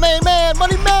and your main man,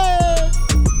 Money Man.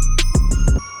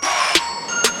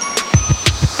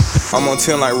 I'm on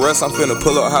 10 like Russ, I'm finna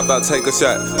pull up, hop out, take a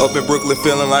shot. Up in Brooklyn,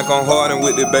 feeling like I'm Harden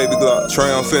with the baby Glock. Trey,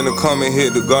 I'm finna come and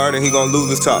hit the garden, he gon' lose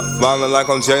his top. Ballin'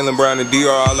 like I'm Jalen Brown and DR,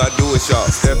 all I do is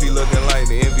shot. Steffi looking like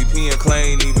the MVP and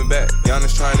Clay ain't even back.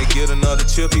 Giannis trying to get another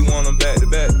chip, he want him back to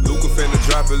back. Luka finna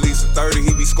drop at least a 30,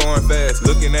 he be scoring fast.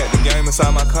 Looking at the game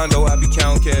inside my condo, I be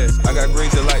counting cash. I got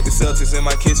greens that like the Celtics in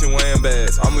my kitchen wearing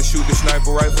bags. I'ma shoot the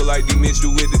sniper rifle like D-Mitch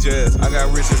do with the Jazz. I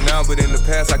got riches now, but in the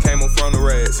past I came on front of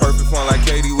rags. Perfect fun like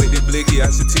Katie with the blicky, I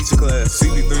should teach a class.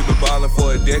 CP3 been ballin'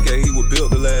 for a decade, he was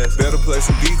built to last. Better play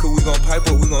some D, cause we gon' pipe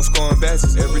up, we gon' score in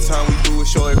batches. Every time we do a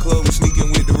show at club, we sneakin'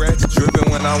 with the ratchet. Drippin'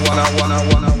 when I wanna.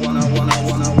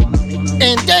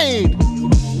 Indeed.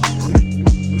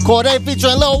 Corday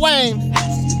featuring Lil Wayne.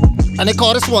 And they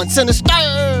call this one Sinister.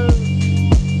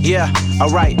 Yeah,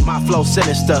 alright, my flow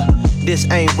sinister. This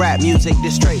ain't rap music,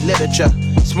 this straight literature.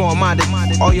 Small-minded,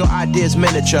 all your ideas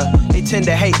miniature. They tend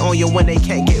to hate on you when they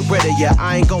can't get rid of you.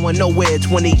 I ain't going nowhere,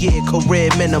 20-year career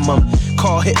minimum.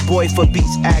 Call Hit Boy for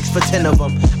beats, ask for 10 of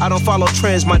them. I don't follow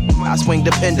trends, I swing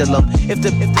the pendulum. If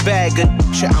the bag good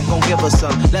shit, I'm gon' give her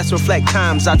some. Let's reflect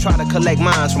times, I try to collect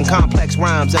minds from complex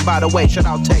rhymes. And by the way, shout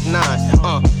out Tech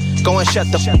 9. Go and shut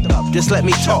the up, just let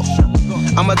me talk.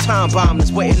 I'm a time bomb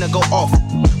that's waiting to go off.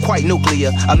 quite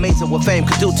nuclear. Amazing what fame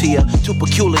could do to you. Too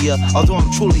peculiar, although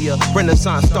I'm truly a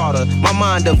Renaissance starter. My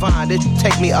mind divine, it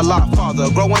take me a lot farther.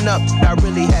 Growing up, I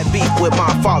really had beef with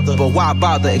my father, but why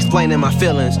bother explaining my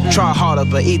feelings? Try harder,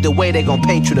 but either way they gon'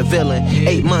 paint you the villain.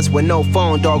 8 months with no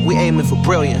phone, dog, we aiming for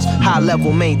brilliance. High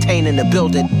level maintaining the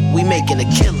building, we making a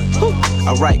killing.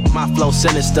 Alright, my flow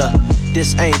sinister.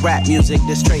 This ain't rap music,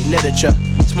 this straight literature.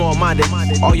 Small-minded,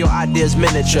 all your ideas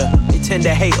miniature. They tend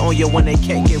to hate on you when they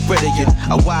can't get rid of you.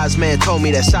 A wise man told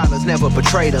me that silence never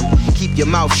betrayed him. Keep your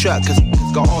mouth shut, cause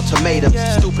got ultimatums.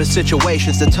 Stupid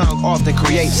situations, the tongue often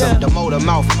creates them. The motor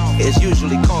mouth is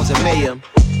usually causing mayhem.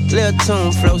 Lil'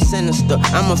 tune, flow sinister,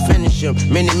 I'ma finish him.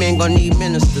 Many men gon' need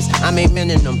ministers, I'm a men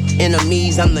in them.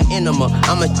 Enemies, I'm the enema,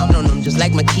 I'm on them. Just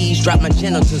like my keys, drop my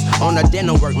genitals. On a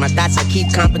dinner work, my thoughts I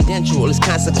keep confidential. It's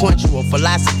consequential,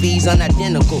 philosophies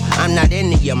unidentical. I'm not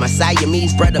into you, my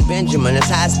Siamese brother Benjamin. That's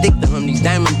how I stick to him, these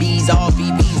diamond B's, all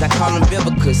BBs. I call them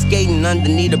Vivica, skating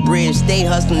underneath the bridge. Stay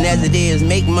hustling as it is,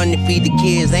 make money, feed the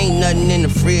kids. Ain't nothing in the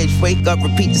fridge, wake up,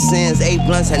 repeat the sins. 8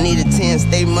 blunts, I need a 10,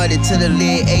 stay muddy to the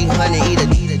lid. 800, eat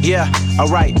a. Yeah,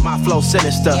 alright, my flow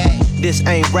sinister. This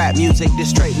ain't rap music, this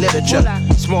straight literature.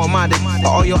 Small-minded,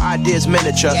 all your ideas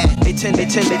miniature. They tend. Hey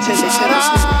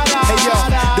yo,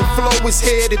 the flow is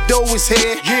here, the dough is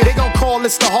here. They gon' call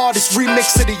this the hardest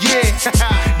remix of the year.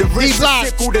 The wrist is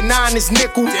sickle, the 9 is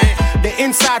nickel. The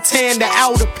inside tan, the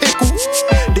outer pickle.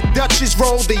 The Dutch is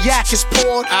rolled, the yak is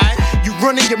poured. You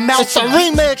running your mouth, it's a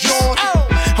remix.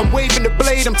 I'm waving the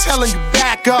blade, I'm telling you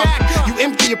back up. You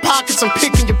empty your pockets, I'm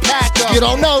picking your pack up. You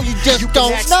don't know, you just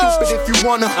don't act know. Stupid if you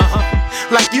wanna.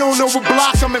 Like you don't know what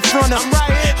block I'm in front of.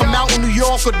 I'm out in New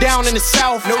York or down in the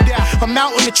South. No doubt. I'm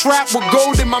out in the trap with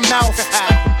gold in my mouth.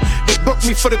 They book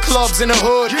me for the clubs in the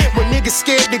hood. Where niggas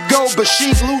scared to go, but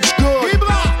she looks good.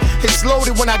 It's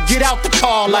loaded when I get out the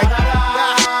car, like.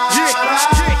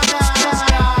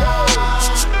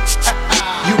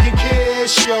 You can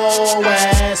kiss your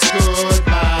ass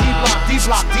goodbye.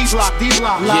 D-block, D-block,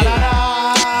 D-block, la la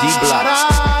la. D-block.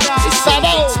 It's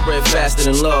spread faster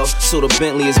than love, so the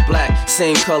Bentley is black,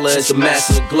 same color as the mask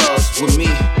and the gloves. With me,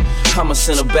 I'ma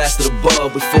send a bastard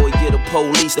above before we get a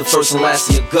police, the first and last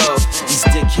of your gov. These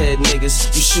dickhead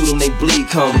niggas, you shoot them, they bleed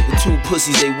come. The 2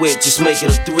 pussies they with, just make it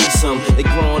a threesome. They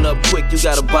growing up quick, you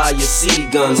gotta buy your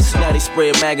seed guns. Now they spray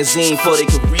a magazine before they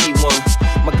could read one.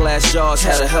 My glass jars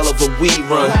had a hell of a weed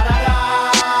run.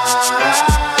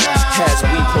 As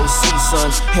we proceed, son,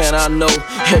 and I know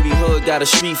every hood got a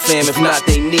street fam, if not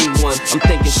they need one. I'm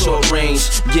thinking short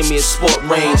range, give me a sport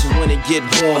range, and when it get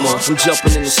warmer, I'm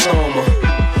jumping in the stormer.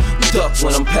 Duck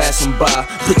when I'm passing by,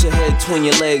 put your head between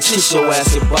your legs, kiss your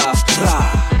ass goodbye.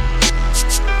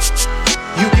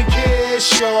 You can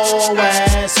kiss your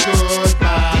ass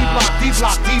goodbye.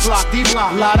 D-block, D-block, D-block,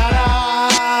 D-block, la da da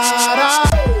da.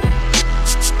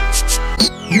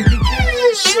 You can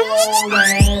kiss your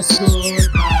ass goodbye.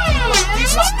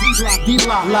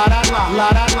 D-block, la da la, la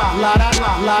da la, la da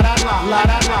la, la da la, la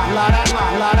da la, la da la,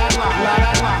 la da la, la da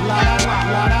la, la da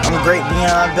la. I'm great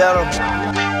beyond better.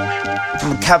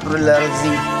 I'm a capital letter Z.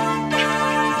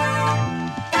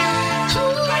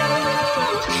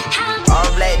 All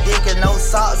black dick and no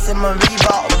socks in my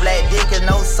Reebok. Black dick and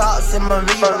no socks in my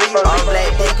Reebok. All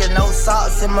black dick and no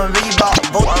socks in my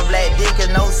Reebok. All black dick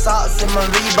and no socks in my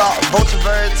Reebok. Both the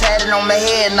birds tatted on my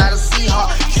head, not a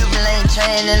Seahawk. Lane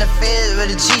chain in the fed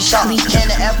with a G-Shock. And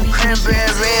the apple cranberry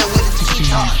red with a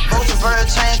T-top. Both the bird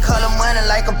chain color money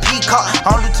like a peacock.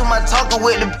 I don't do too much talking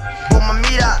with my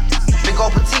meat out. Big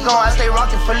old Petico, I stay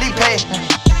rockin' Felipe.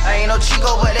 I ain't no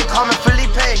Chico, but they call me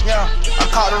Felipe. Yeah. I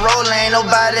caught the roll, ain't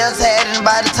nobody else had it. And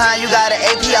by the time you got an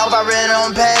AP, I was already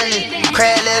on pallet.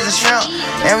 Crab legs and shrimp.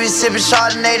 And we sippin'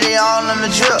 Chardonnay, they all on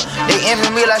the drip. They envy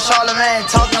me like Charlemagne,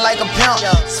 talking like a pimp.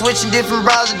 Switching different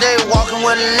bras a day, walking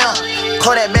with a limp.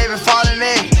 Call that baby following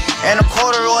me. And a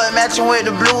corduroy matching with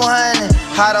the blue honey.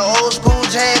 How the old school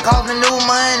chain cost me new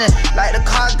money. Like the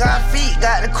car got feet,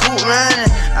 got the coupe running.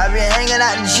 I be hanging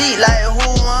out the Jeep like who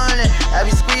won it. I be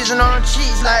squeezing on the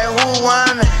cheeks like who won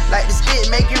me. Like the skit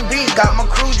making beat, got my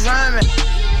crew drumming.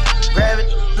 Grab it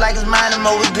like it's mine, I'm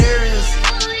over glorious.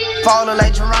 Falling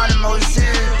like Geronimo, it's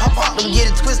serious. Pop up, don't get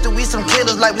it twisted, we some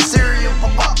killers like we cereal.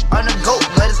 Pop up, on the goat,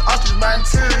 but it's ostrich by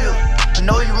interior. I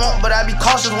know you won't, but I be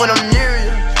cautious when I'm near you.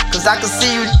 Cause I can see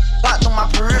you out through my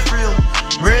peripheral.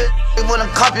 Real when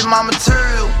I'm copying my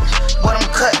material. But I'm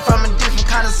cut from a different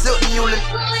kind of silk than you.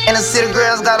 And the city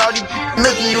girls got all these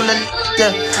milking you.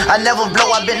 Yeah. I never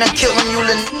blow, I been done killed when you.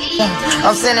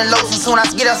 I'm sending lows and soon I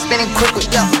get out spinning quicker.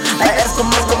 Yeah. Like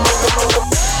Eskimo.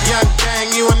 Young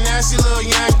thing, you a nasty little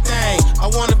young thing. I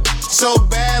wanna so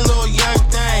bad, little young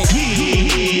thing.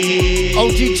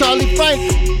 OG Charlie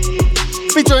Frank.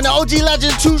 featuring the OG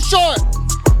legend Too Short.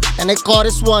 And they call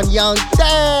this one Young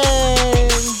Thing.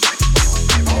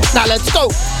 Now let's go.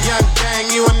 Young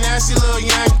thing, you a nasty little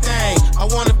young thing. I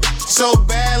wanna so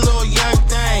bad, little young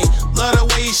thing. Love the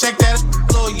way you shake that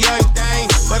little young thing.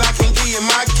 But I can't give you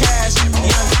my cash,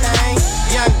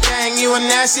 young thing, you a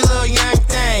nasty little young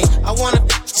thing. I wanna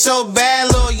so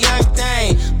bad, little young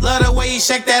thing. Love the way you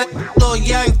shake that little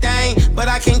young thing. But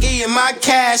I can't give you my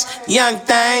cash, young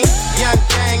thing,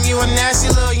 you a nasty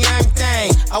little young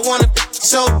thing. I wanna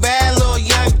so bad, little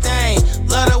young thing.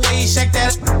 Love the way you shake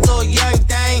that little young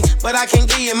thing. But I can't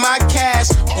give you my cash,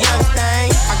 young thing.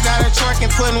 I got her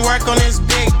twerking, putting work on this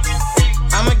big.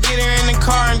 I'ma get her in the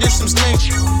car and do some slick.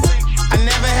 I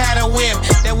never had a whip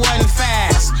that wasn't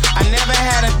fast. I never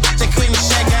had a that couldn't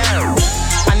shake out.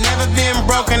 I never been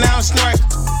broken, I don't snort.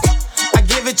 I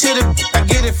give it to I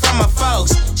get it from my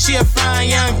folks. She a fine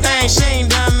young thing, she ain't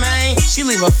done, man. She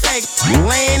leave a fake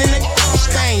laying in the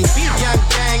stain. Young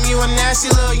thing, you a nasty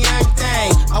little young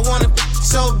thing. I wanna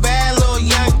so bad, little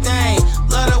young thing.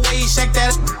 Love the way you shake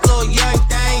that little young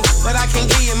thing. But I can't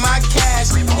give you my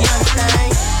cash, young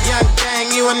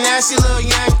thing, you a nasty little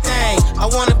young thing. I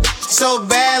wanna so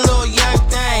bad, little young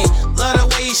thing. Love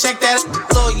the way you shake that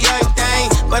little young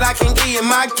thing. But I can't give you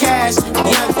my cash,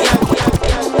 young.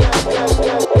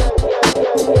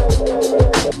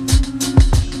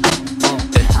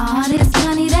 All this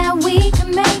money that we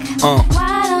can make.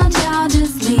 Why don't y'all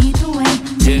just lead the way?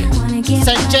 Do you wanna get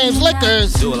St. James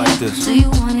Liquors. Do it like this. Do you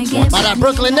wanna get by that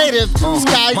Brooklyn native,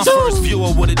 Sky my Zoo. first view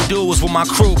of what it do was with my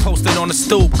crew posted on the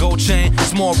stoop. Gold chain,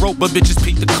 small rope, but bitches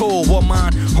peep the cool. Wore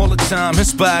mine all the time,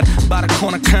 inspired by the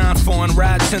corner con. Foreign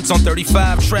ride tents on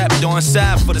 35, trap doing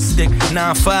side for the stick.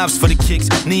 9.5s for the kicks,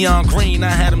 neon green. I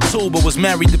had them too, but was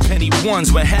married to penny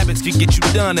ones. Where habits could get you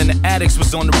done, and the addicts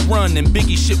was on the run. And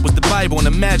Biggie shit was the Bible, and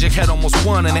the magic had almost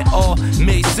won. And it all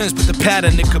made sense, but the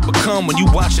pattern it could become when you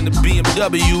watching the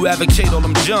BMW advocate all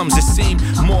them jums. It seemed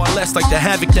more or less like the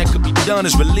havoc that could be done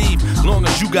is relieved, long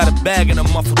as you got a bag and a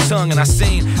muffled tongue. And I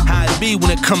seen how it be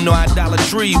when it come to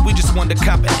idolatry. We just want to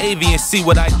cop an AV and see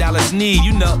what idolaters need.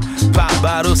 You know, pop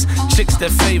bottles, chicks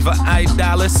that favor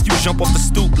idolaters. You jump off the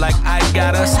stoop like I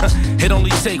got us. It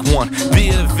only take one, be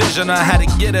a vision on how to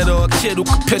get it, or a kid who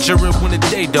could picture it when the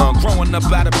day done. Growing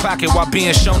up out of pocket while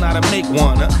being shown how to make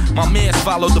one. My mans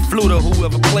followed the flute of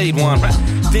whoever played one.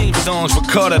 Theme songs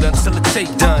recorded until the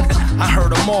tape done. I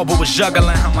heard them all, but was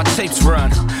juggling how my tapes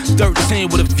run. 13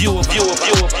 with a view of.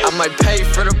 I might pay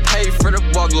for the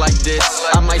walk like this.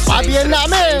 I might say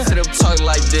to the talk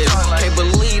like this. Can't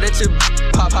believe that you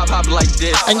pop like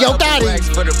this. And yo, daddy. Rags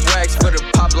for the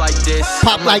pop like this.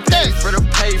 Pop like this.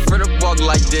 Pay for the walk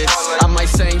like this. I might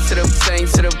sing to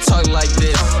the talk like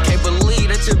this. Can't believe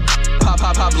that you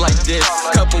pop like this.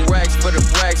 Couple rags for the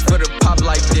pop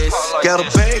like this. Got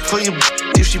a bag for you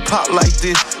if she pop like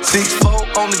this.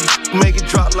 6'4" on the make it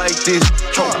drop like this.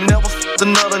 Hope never f***ed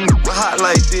another nigga hot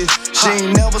like this. She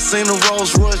ain't never seen a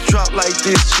Rolls Royce drop like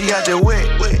this. She got that wet,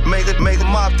 make her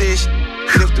mop this.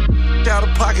 Lift the out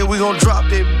of pocket, we gon' drop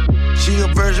that. She a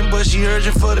virgin, but she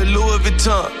urgent for the Louis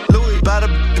Vuitton. Louis, by the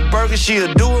burger,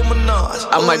 she'll do a menage.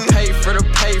 I might pay for the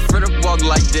walk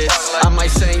like this. I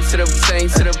might sing to the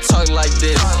talk like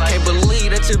this. Can't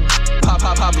believe that you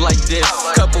pop like this.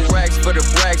 Couple rags for the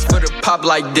pop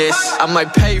like this. I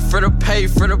might pay for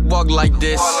the walk like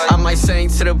this. I might sing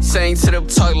to the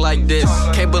talk like this.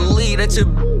 Can't believe that you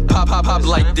pop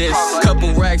like this.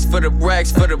 Couple rags for the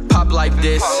pop like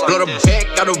this. Blow the back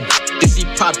out of if she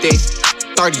pop this.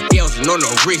 30,000 on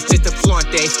the wrist just to flaunt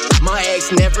that. My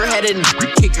ex never had a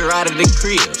kick her out of the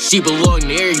crib. She belonged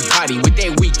to everybody with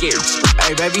that weekend.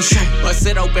 Hey baby, bust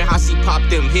it open how she pop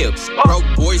them hips. Broke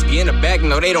boys be in the back,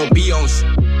 no they don't be on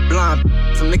blonde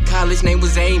from the college, name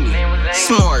was Amy.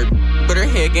 Smart, but her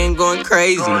head game going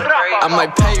crazy. I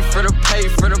might pay for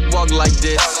the walk like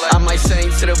this. I might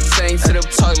sing to the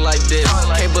talk like this.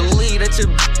 Can't believe that you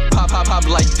pop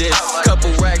like this.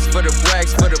 Couple rags for the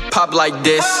pop like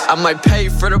this. I might pay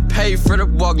for the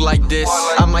walk like this.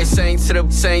 I might sing to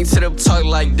the talk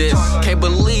like this. Can't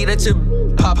believe that you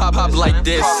pop like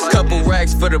this. Couple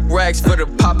rags for the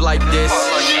pop like this.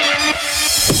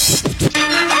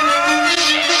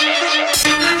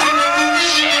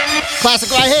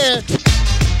 Classic right here.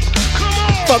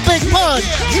 For Big Pun.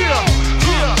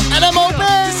 And M.O.B.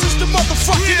 This is the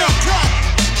motherfucking drop.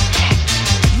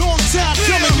 Long time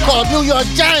coming. Called New York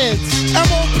Giants.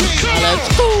 M.O.B. Let's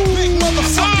go. Big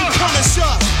motherfucking coming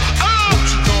shot. What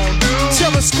you gonna do?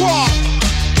 Tell the squad.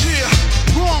 Yeah.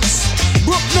 Bronx.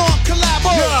 Brooklyn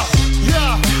collabo.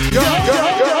 Yeah.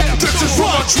 This is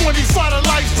 125 to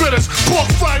life. spitters, pork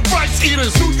fried rice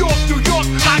eaters. New York,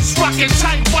 ice rockin'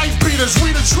 tight wife beaters.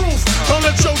 We the truth, don't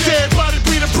let your dead body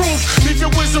be the proof. Leave your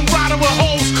wisdom rider with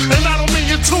holes, and I don't mean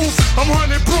your tooth. I'm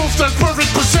 100 proof, that's perfect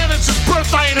percentages.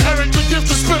 Birth I inherit the gift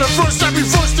to spit a verse. Every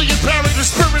verse to your parent, the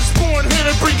spirit's born here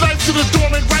to bring life to the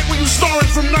dormant. Right when you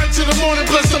started from night to the morning.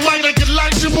 Bless the light like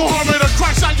Elijah Muhammad. Or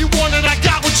Christ how you want it, I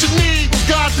got what you need.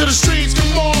 God to the streets,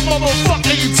 come on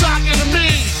motherfucker, you talking to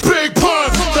me. Big pun,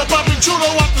 the Bobby Judo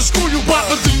out the school. You bop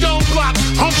with the young block,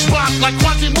 hunchback like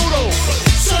Quasimodo.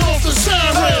 Set off the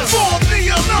sound rail. For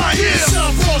me, I'm not here.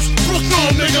 South Bronx,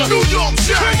 Brooklyn, nigga. New York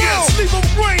Giants, leave them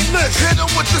brainless. Hit them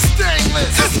with the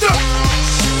stainless. It's the...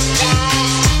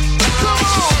 Come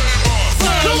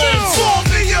on. For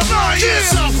me, I'm not here.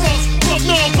 South Bronx,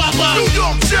 Brooklyn, Papa. New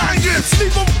York Giants,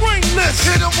 leave them brainless.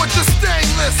 Hit them with the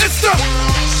stainless. It's the...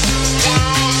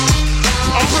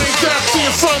 I'll bring death to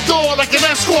your front door like an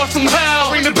escort from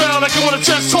hell. Ring the bell like I wanna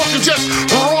just talk and just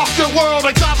rock the world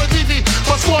like David Levy.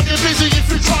 But get busy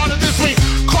if you try to diss me.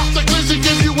 Cock the glizzy,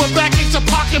 give you a backing to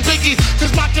Pac and Biggie.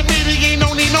 Cause my committee ain't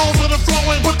only known for the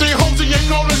flowing. Put the hoes in your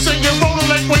golden, sing your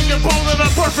rolling like when you're bowling a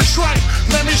perfect strike.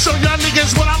 Let me show y'all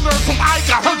niggas what I learned from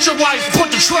Ike. I hurt your wife, put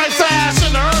the tripe ass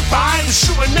in the earth. I ain't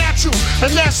shooting natural,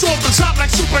 and that's off the top like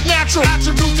supernatural.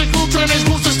 Attributes and glue turn his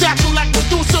boots to statue like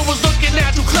Medusa was looking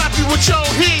at you. Clap you with your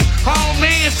heat,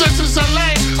 homie. If this is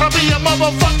LA, I'll be a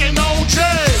motherfucking OJ.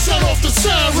 Set off the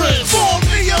siren, for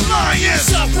me a lion.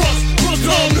 South Bronx,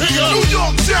 Brooklyn, nigga. New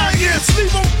York Giants,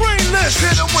 leave them brainless.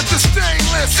 Hit them with the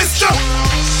stainless. It's the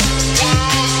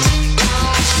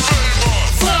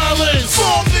violence,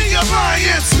 for me a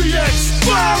lion. PX,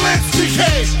 violence, DK,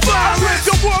 violence.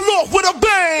 The world off with a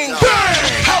bang,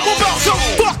 bang. How about some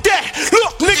fuck that?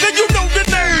 Look, nigga, you know the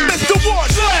name. Mr. One,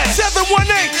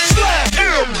 718/M.O.P.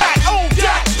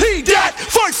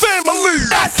 First family.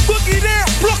 That's Boogie down,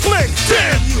 Brooklyn.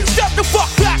 Damn you. Step the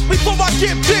fuck back before I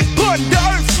get big pun. The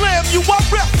earth slam you. I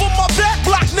rep for my back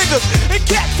block niggas and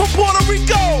cats from Puerto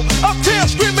Rico. Uptown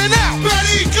screaming out.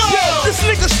 Ready, go. Yeah, this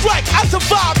nigga strike. I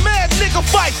survive mad nigga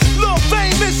fights. Lil'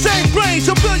 fame, insane brains,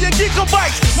 a billion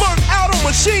gigabytes. Murk out on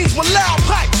machines with loud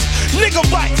pipes. Nigga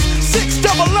bites, 6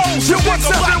 double O's. You want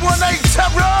 718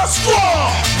 terror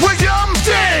strong. William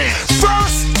D.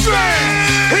 First thing.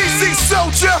 Easy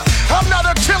soldier. I'm not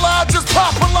a killer, I just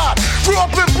pop a lot. Grew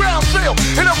up in Brownsville,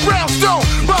 in a brownstone.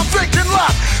 My thinking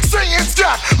lot. Satan's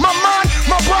got my mind,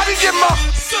 my body, and my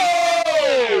soul.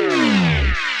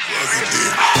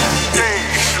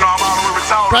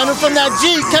 Running from that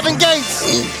G, Kevin Gates.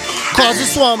 Cause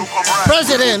this one,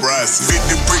 president. 50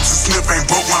 bricks of slip ain't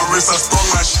broke my wrist, I sprung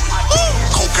my shit.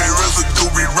 Cocaine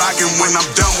residue be rocking when I'm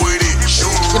done with it.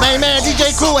 Your main man,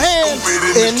 DJ Koolhand.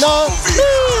 In the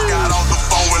got off the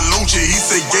phone with Lucci, he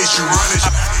said, Gates, you running.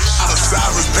 Out of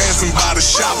sirens passing by the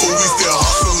shop, but we still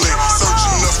hustling.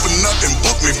 Searching us for nothing,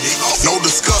 book me. No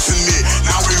discussing it.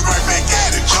 Now we right back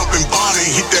at it. Jumping bond and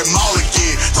hit that mall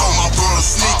again. Told my brother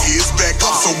Sneaky, it's back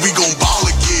up, so we gon' ball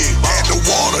again. Add the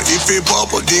water, if it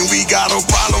bubble, then we got a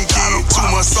problem, kid. Too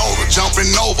much soda,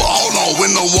 jumping over. Hold on,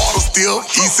 when the water still.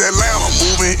 East Atlanta,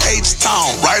 moving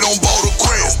H-Town, right on Boulder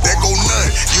Crest. That go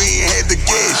nut, you ain't had the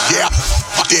gas, yeah.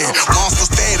 Damn, monster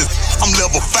status, I'm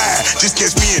level 5. Just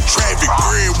catch me in traffic,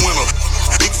 breadwinner.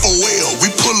 Big 4L, we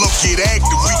pull up, get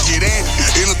active, we get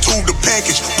active. In a tube the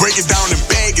package, break it down in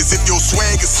baggies. If your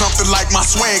swag is something like my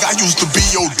swag, I used to be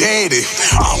your daddy.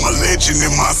 I'm a legend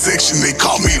in my section, they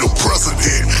call me the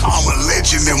president. I'm a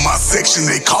legend in my section,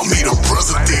 they call me the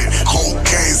president.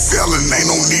 Cocaine selling, ain't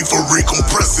no need for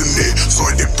recompressing it.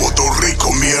 Soy de Puerto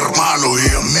Rico, mi hermano, he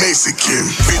a Mexican.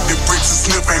 50 bricks of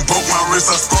slip ain't broke my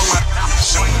wrist, I sprung my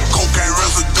cocaine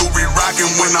residue be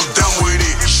rocking when I'm done with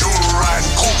it. Shooter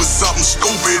riding Cooper, something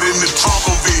stupid in the trunk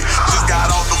of it. Just got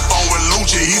off the phone with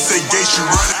Lucci, he said, Gates, you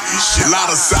running. A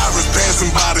lot of sirens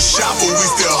passing by the shop, but we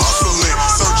still hustling.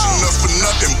 Searching us for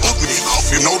nothing, book me off,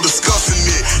 you know, discussing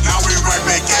it. Now we right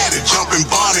back at it, jumping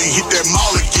bond and hit that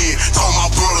mall again. Told my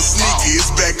brother Sneaky,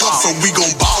 it's back up, so we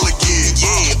gon' ball again.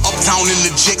 Yeah, uptown in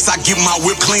the jicks, I get my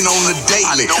whip clean on the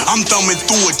daily. I'm thumbing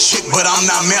through a chick, but I'm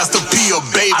not Master P or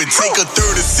baby. Take a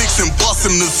 36 and bust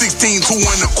him to 16 to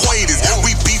an Equators.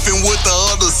 We beefing with the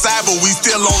other side, but we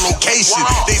still on location.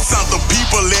 They sent the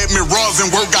people, let me Ross and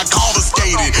work got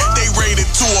confiscated. They raided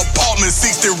 2 apartments,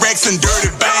 60 racks and dirty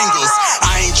bangles.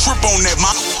 I ain't trip on that,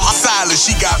 my silent,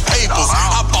 she got papers.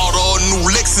 I bought her a new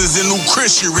Lexus and new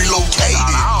Chris, she relocated.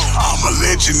 I'm a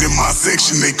legend in my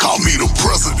section, they call me the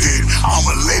president. I'm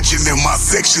a legend in my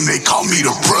section, they call me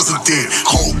the president.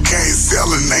 Cocaine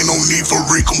selling, ain't no need for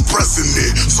recompressing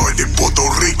it. Soy de Puerto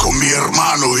Rico, mi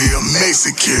hermano, he a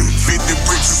Mexican. 50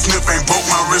 bricks of slip ain't broke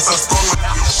my wrist, I sprung my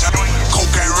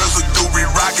cocaine residue be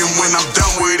rocking chicken when I'm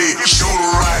done with it.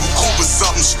 Shooter riding Cooper,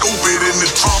 something stupid in the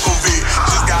trunk of it.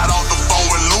 Just got off the phone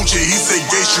with Lucci, he said,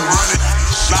 "Gate, you running."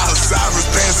 Lot of sirens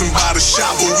passing by the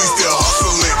shop, but we still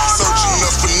hustling. Searching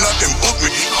us for nothing, book me.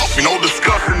 No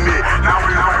discussing it.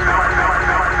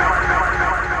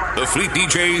 The Fleet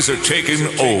DJs are taking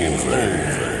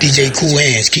over. DJ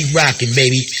Koolhand, keep rocking,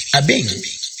 baby. I beg you.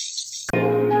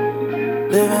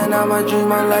 Living out my dream,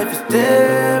 my life is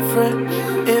different.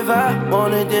 If I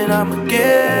want it, then I'ma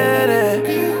get it.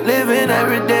 Living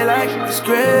every day like it's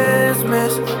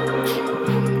Christmas,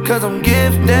 cause I'm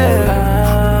gifted.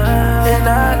 And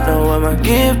I know what my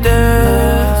gift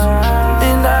is.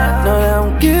 And I know that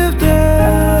I'm gifted.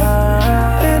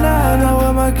 And I know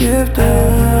what my gift is.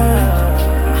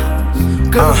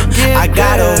 I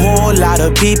got a whole lot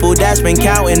of people that's been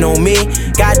counting on me.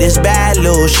 Got this bad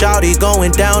little shawty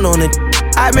going down on it.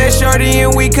 I met shorty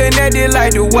and we connected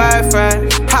like the Wi-Fi.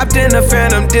 Hopped in the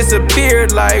Phantom,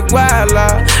 disappeared like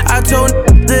wildlife. I told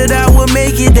that I would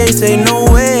make it, they say no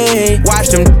way. Watch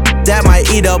them that might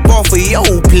eat up off of your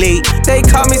plate. They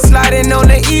caught me sliding on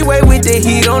the E-way with the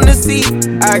heat on the seat.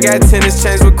 I got tennis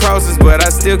chains with crosses, but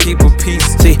I still keep a piece.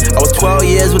 See, I was 12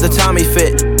 years with a Tommy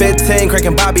fit, 15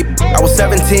 cranking Bobby. I was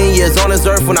 17 years on this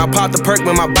earth when I popped the perk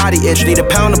when my body itched. Need a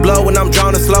pound of blow when I'm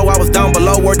drowning slow. I was down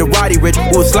below, word to Roddy Rich.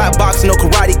 We was slap boxing, no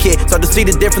karate kid. So to see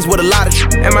the difference with a lot of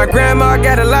shit. And my grandma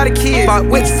got a lot of kids. Bought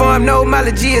which farm, no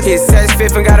mileage is. Hit says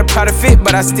fifth and got a powder fit,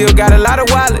 but I still got a lot of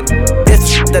wallet. This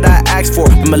shit that I asked for.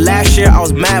 Remember last year I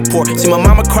was mad poor. See my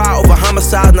mama cry over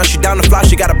homicide. Now she down the fly,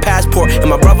 she got a passport. And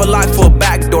my brother locked for a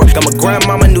back door. Got my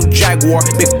grandmama new Jaguar.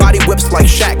 Big body whips like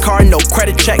Shaq car. No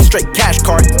credit check, straight cash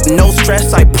card. No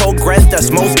stress, I progress. That's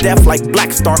most deaf like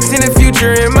Black Star. Seen the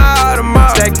future in my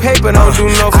Audemars. Stack paper, don't do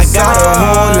no facade. I got a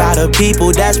whole lot of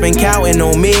people that's been counting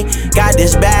on me. Got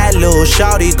this bad little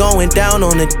shawty going down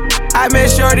on it. I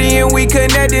met shorty and we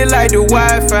connected like the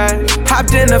Wi-Fi.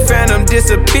 Hopped in the Phantom,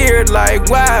 disappeared like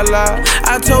wildlife.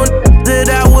 I told that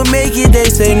I would make it, they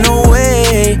say no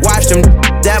way. Watch them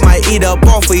that might eat up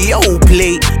off of your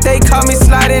plate. They caught me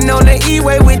sliding on the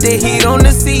E-way with the heat on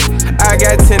the seat. I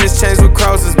got tennis chains with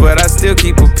crosses, but I still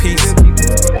keep a piece.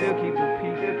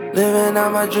 Living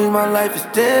out my dream, my life is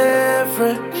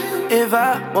different. If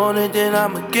I want it, then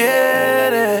I'ma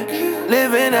get it.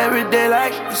 Living every day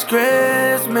like it's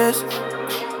Christmas,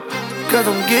 cause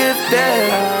I'm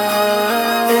gifted.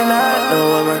 And I know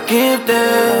what my gift is.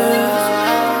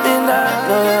 And I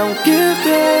know that I'm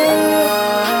gifted.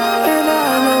 And I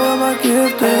know what my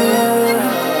gift is.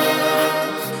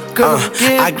 Cause I'm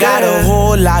gifted. I got a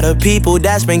whole lot of people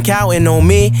that's been counting on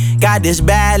me. Got this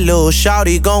bad little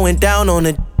shawty going down on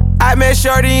it. I met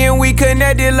shorty and we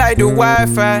connected like the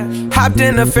Wi-Fi. Hopped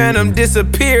in the Phantom,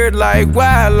 disappeared like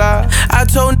wildlife. I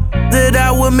told that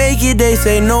I would make it, they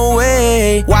say no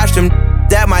way. Watch them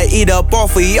that might eat up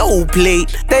off of your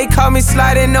plate. They caught me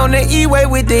sliding on the E-way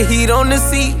with the heat on the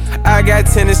seat. I got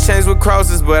tennis chains with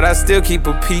crosses, but I still keep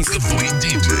a piece.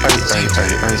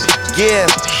 Yeah,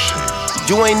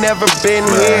 you ain't never been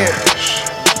here.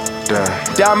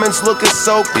 Diamonds looking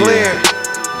so clear.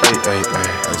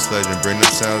 Ice Legend, bring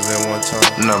them sounds in one time.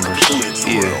 Numbers,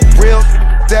 yeah. Real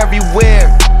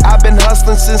everywhere. I've been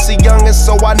hustling since a youngin',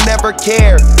 so I never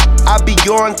care. I be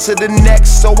on to the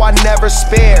next, so I never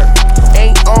spare.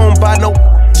 Ain't owned by no,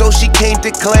 so she can't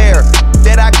declare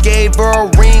that I gave her a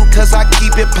ring, cause I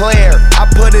keep it player. I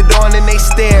put it on and they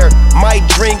stare. Might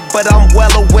drink, but I'm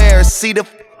well aware. See the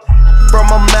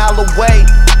from a mile away.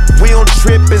 We don't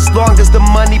trip as long as the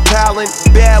money piling.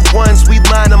 Bad ones, we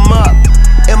line them up.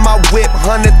 In my whip,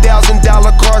 $100,000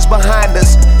 cars behind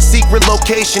us. Secret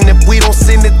location, if we don't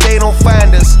send it, they don't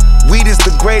find us. Weed is the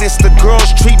greatest, the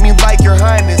girls treat me like your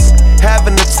highness.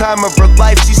 Having the time of her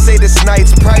life, she say this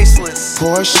night's priceless.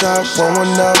 Pour a shot,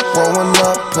 rolling up,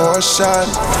 pour a shot.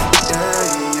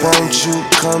 Won't you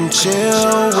come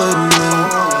chill with me?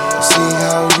 See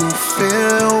how you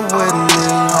feel with me.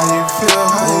 How you feel,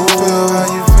 how you feel, how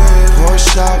you feel. Pour a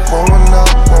shot, rolling up,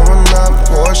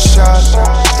 pour a shot.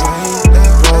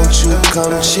 Won't you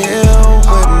come chill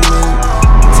with me?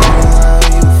 Tell me how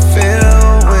you feel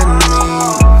with me.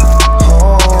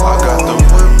 Oh. I got the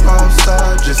whip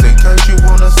outside, just in case you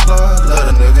wanna slide. Let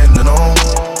a nigga know,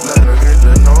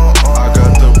 I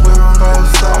got the whip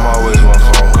outside. I'm always one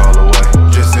phone call away,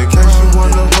 just in case you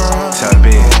wanna ride. Tap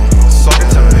in, so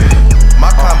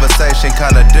my conversation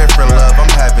kinda different, love. I'm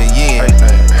having yin.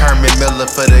 Herman Miller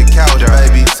for the couch,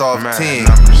 baby, soft 10.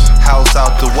 House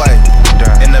out the way,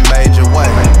 in a major way.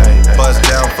 Bust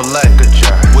down fillet,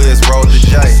 Wiz rolled the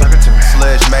J.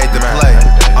 Sledge made the play.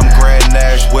 I'm Grand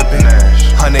Nash whipping,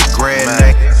 100 grand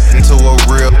into a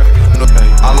real.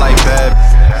 I like bad,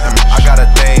 I got a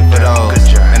thing for those.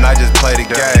 And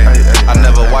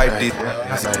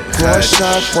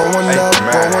Pouring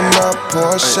up,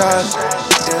 pour a shot.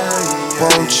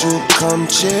 Won't you come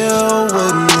chill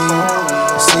with me?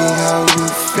 See how you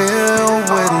feel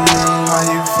with me. How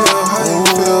you feel, how you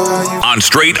feel, how you feel. On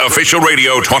Straight Official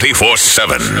Radio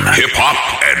 24/7, hip hop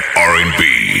and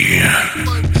R&B.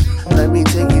 Let me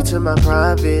take you to my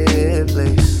private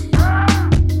place.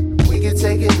 We can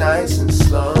take it nice and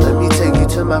slow. Let me take you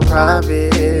to my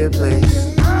private place.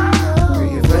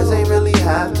 Your friends ain't really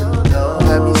have to know.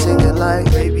 Have me singing like,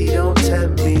 baby, don't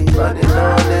tempt me. Running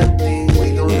on empty.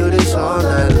 We gon' do this all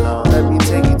night long. Let me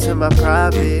take you to my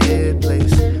private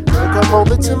place. Come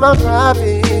over to my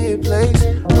private place.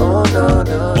 Oh no,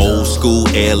 no, no. Old school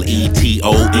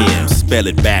LETOM. Spell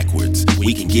it backwards.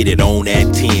 We can get it on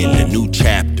at 10. The new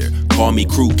chapter. Call me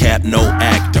crew cap, no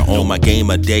actor. On my game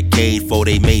a decade before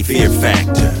they made Fear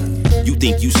Factor. You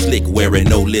think you slick wearing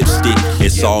no lipstick.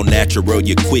 It's all natural,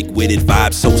 you're quick with it,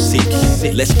 vibe so sick.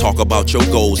 Let's talk about your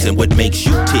goals and what makes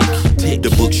you tick.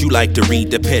 The books you like to read,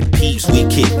 the pet peeves we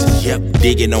kicked. Yep,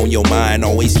 digging on your mind,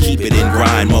 always keep it in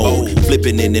grind mode.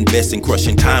 Flipping and investing,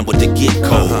 crushing time with the get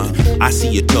code. I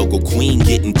see a tuggle queen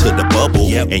getting to the bubble.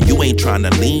 And you ain't trying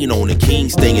to lean on a king,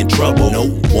 stay in trouble.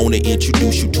 No, wanna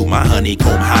introduce you to my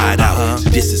honeycomb hideout.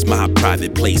 This is my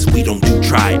private place, we don't do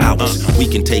tryouts. We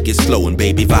can take it slow and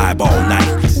baby vibe all night.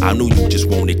 I knew you just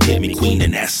wanted to me queen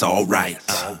and that's alright.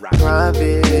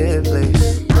 Private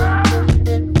place.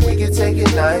 We can take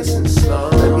it nice and slow.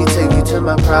 Let me take you to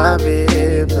my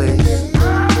private place.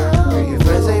 Your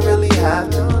friends ain't really have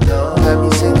to know. Have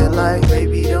me singing like,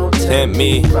 baby, don't tempt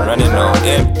me. Running on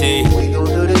empty. We gon'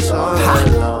 do this all night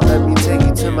long. Let me take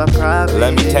you to my private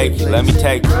place. Let me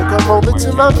take you. Come over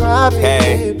to my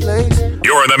private place.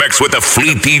 You're in the mix with the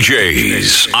Fleet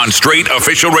DJs on Straight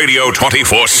Official Radio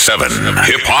 24/7,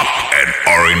 hip hop and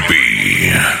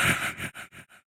R&B.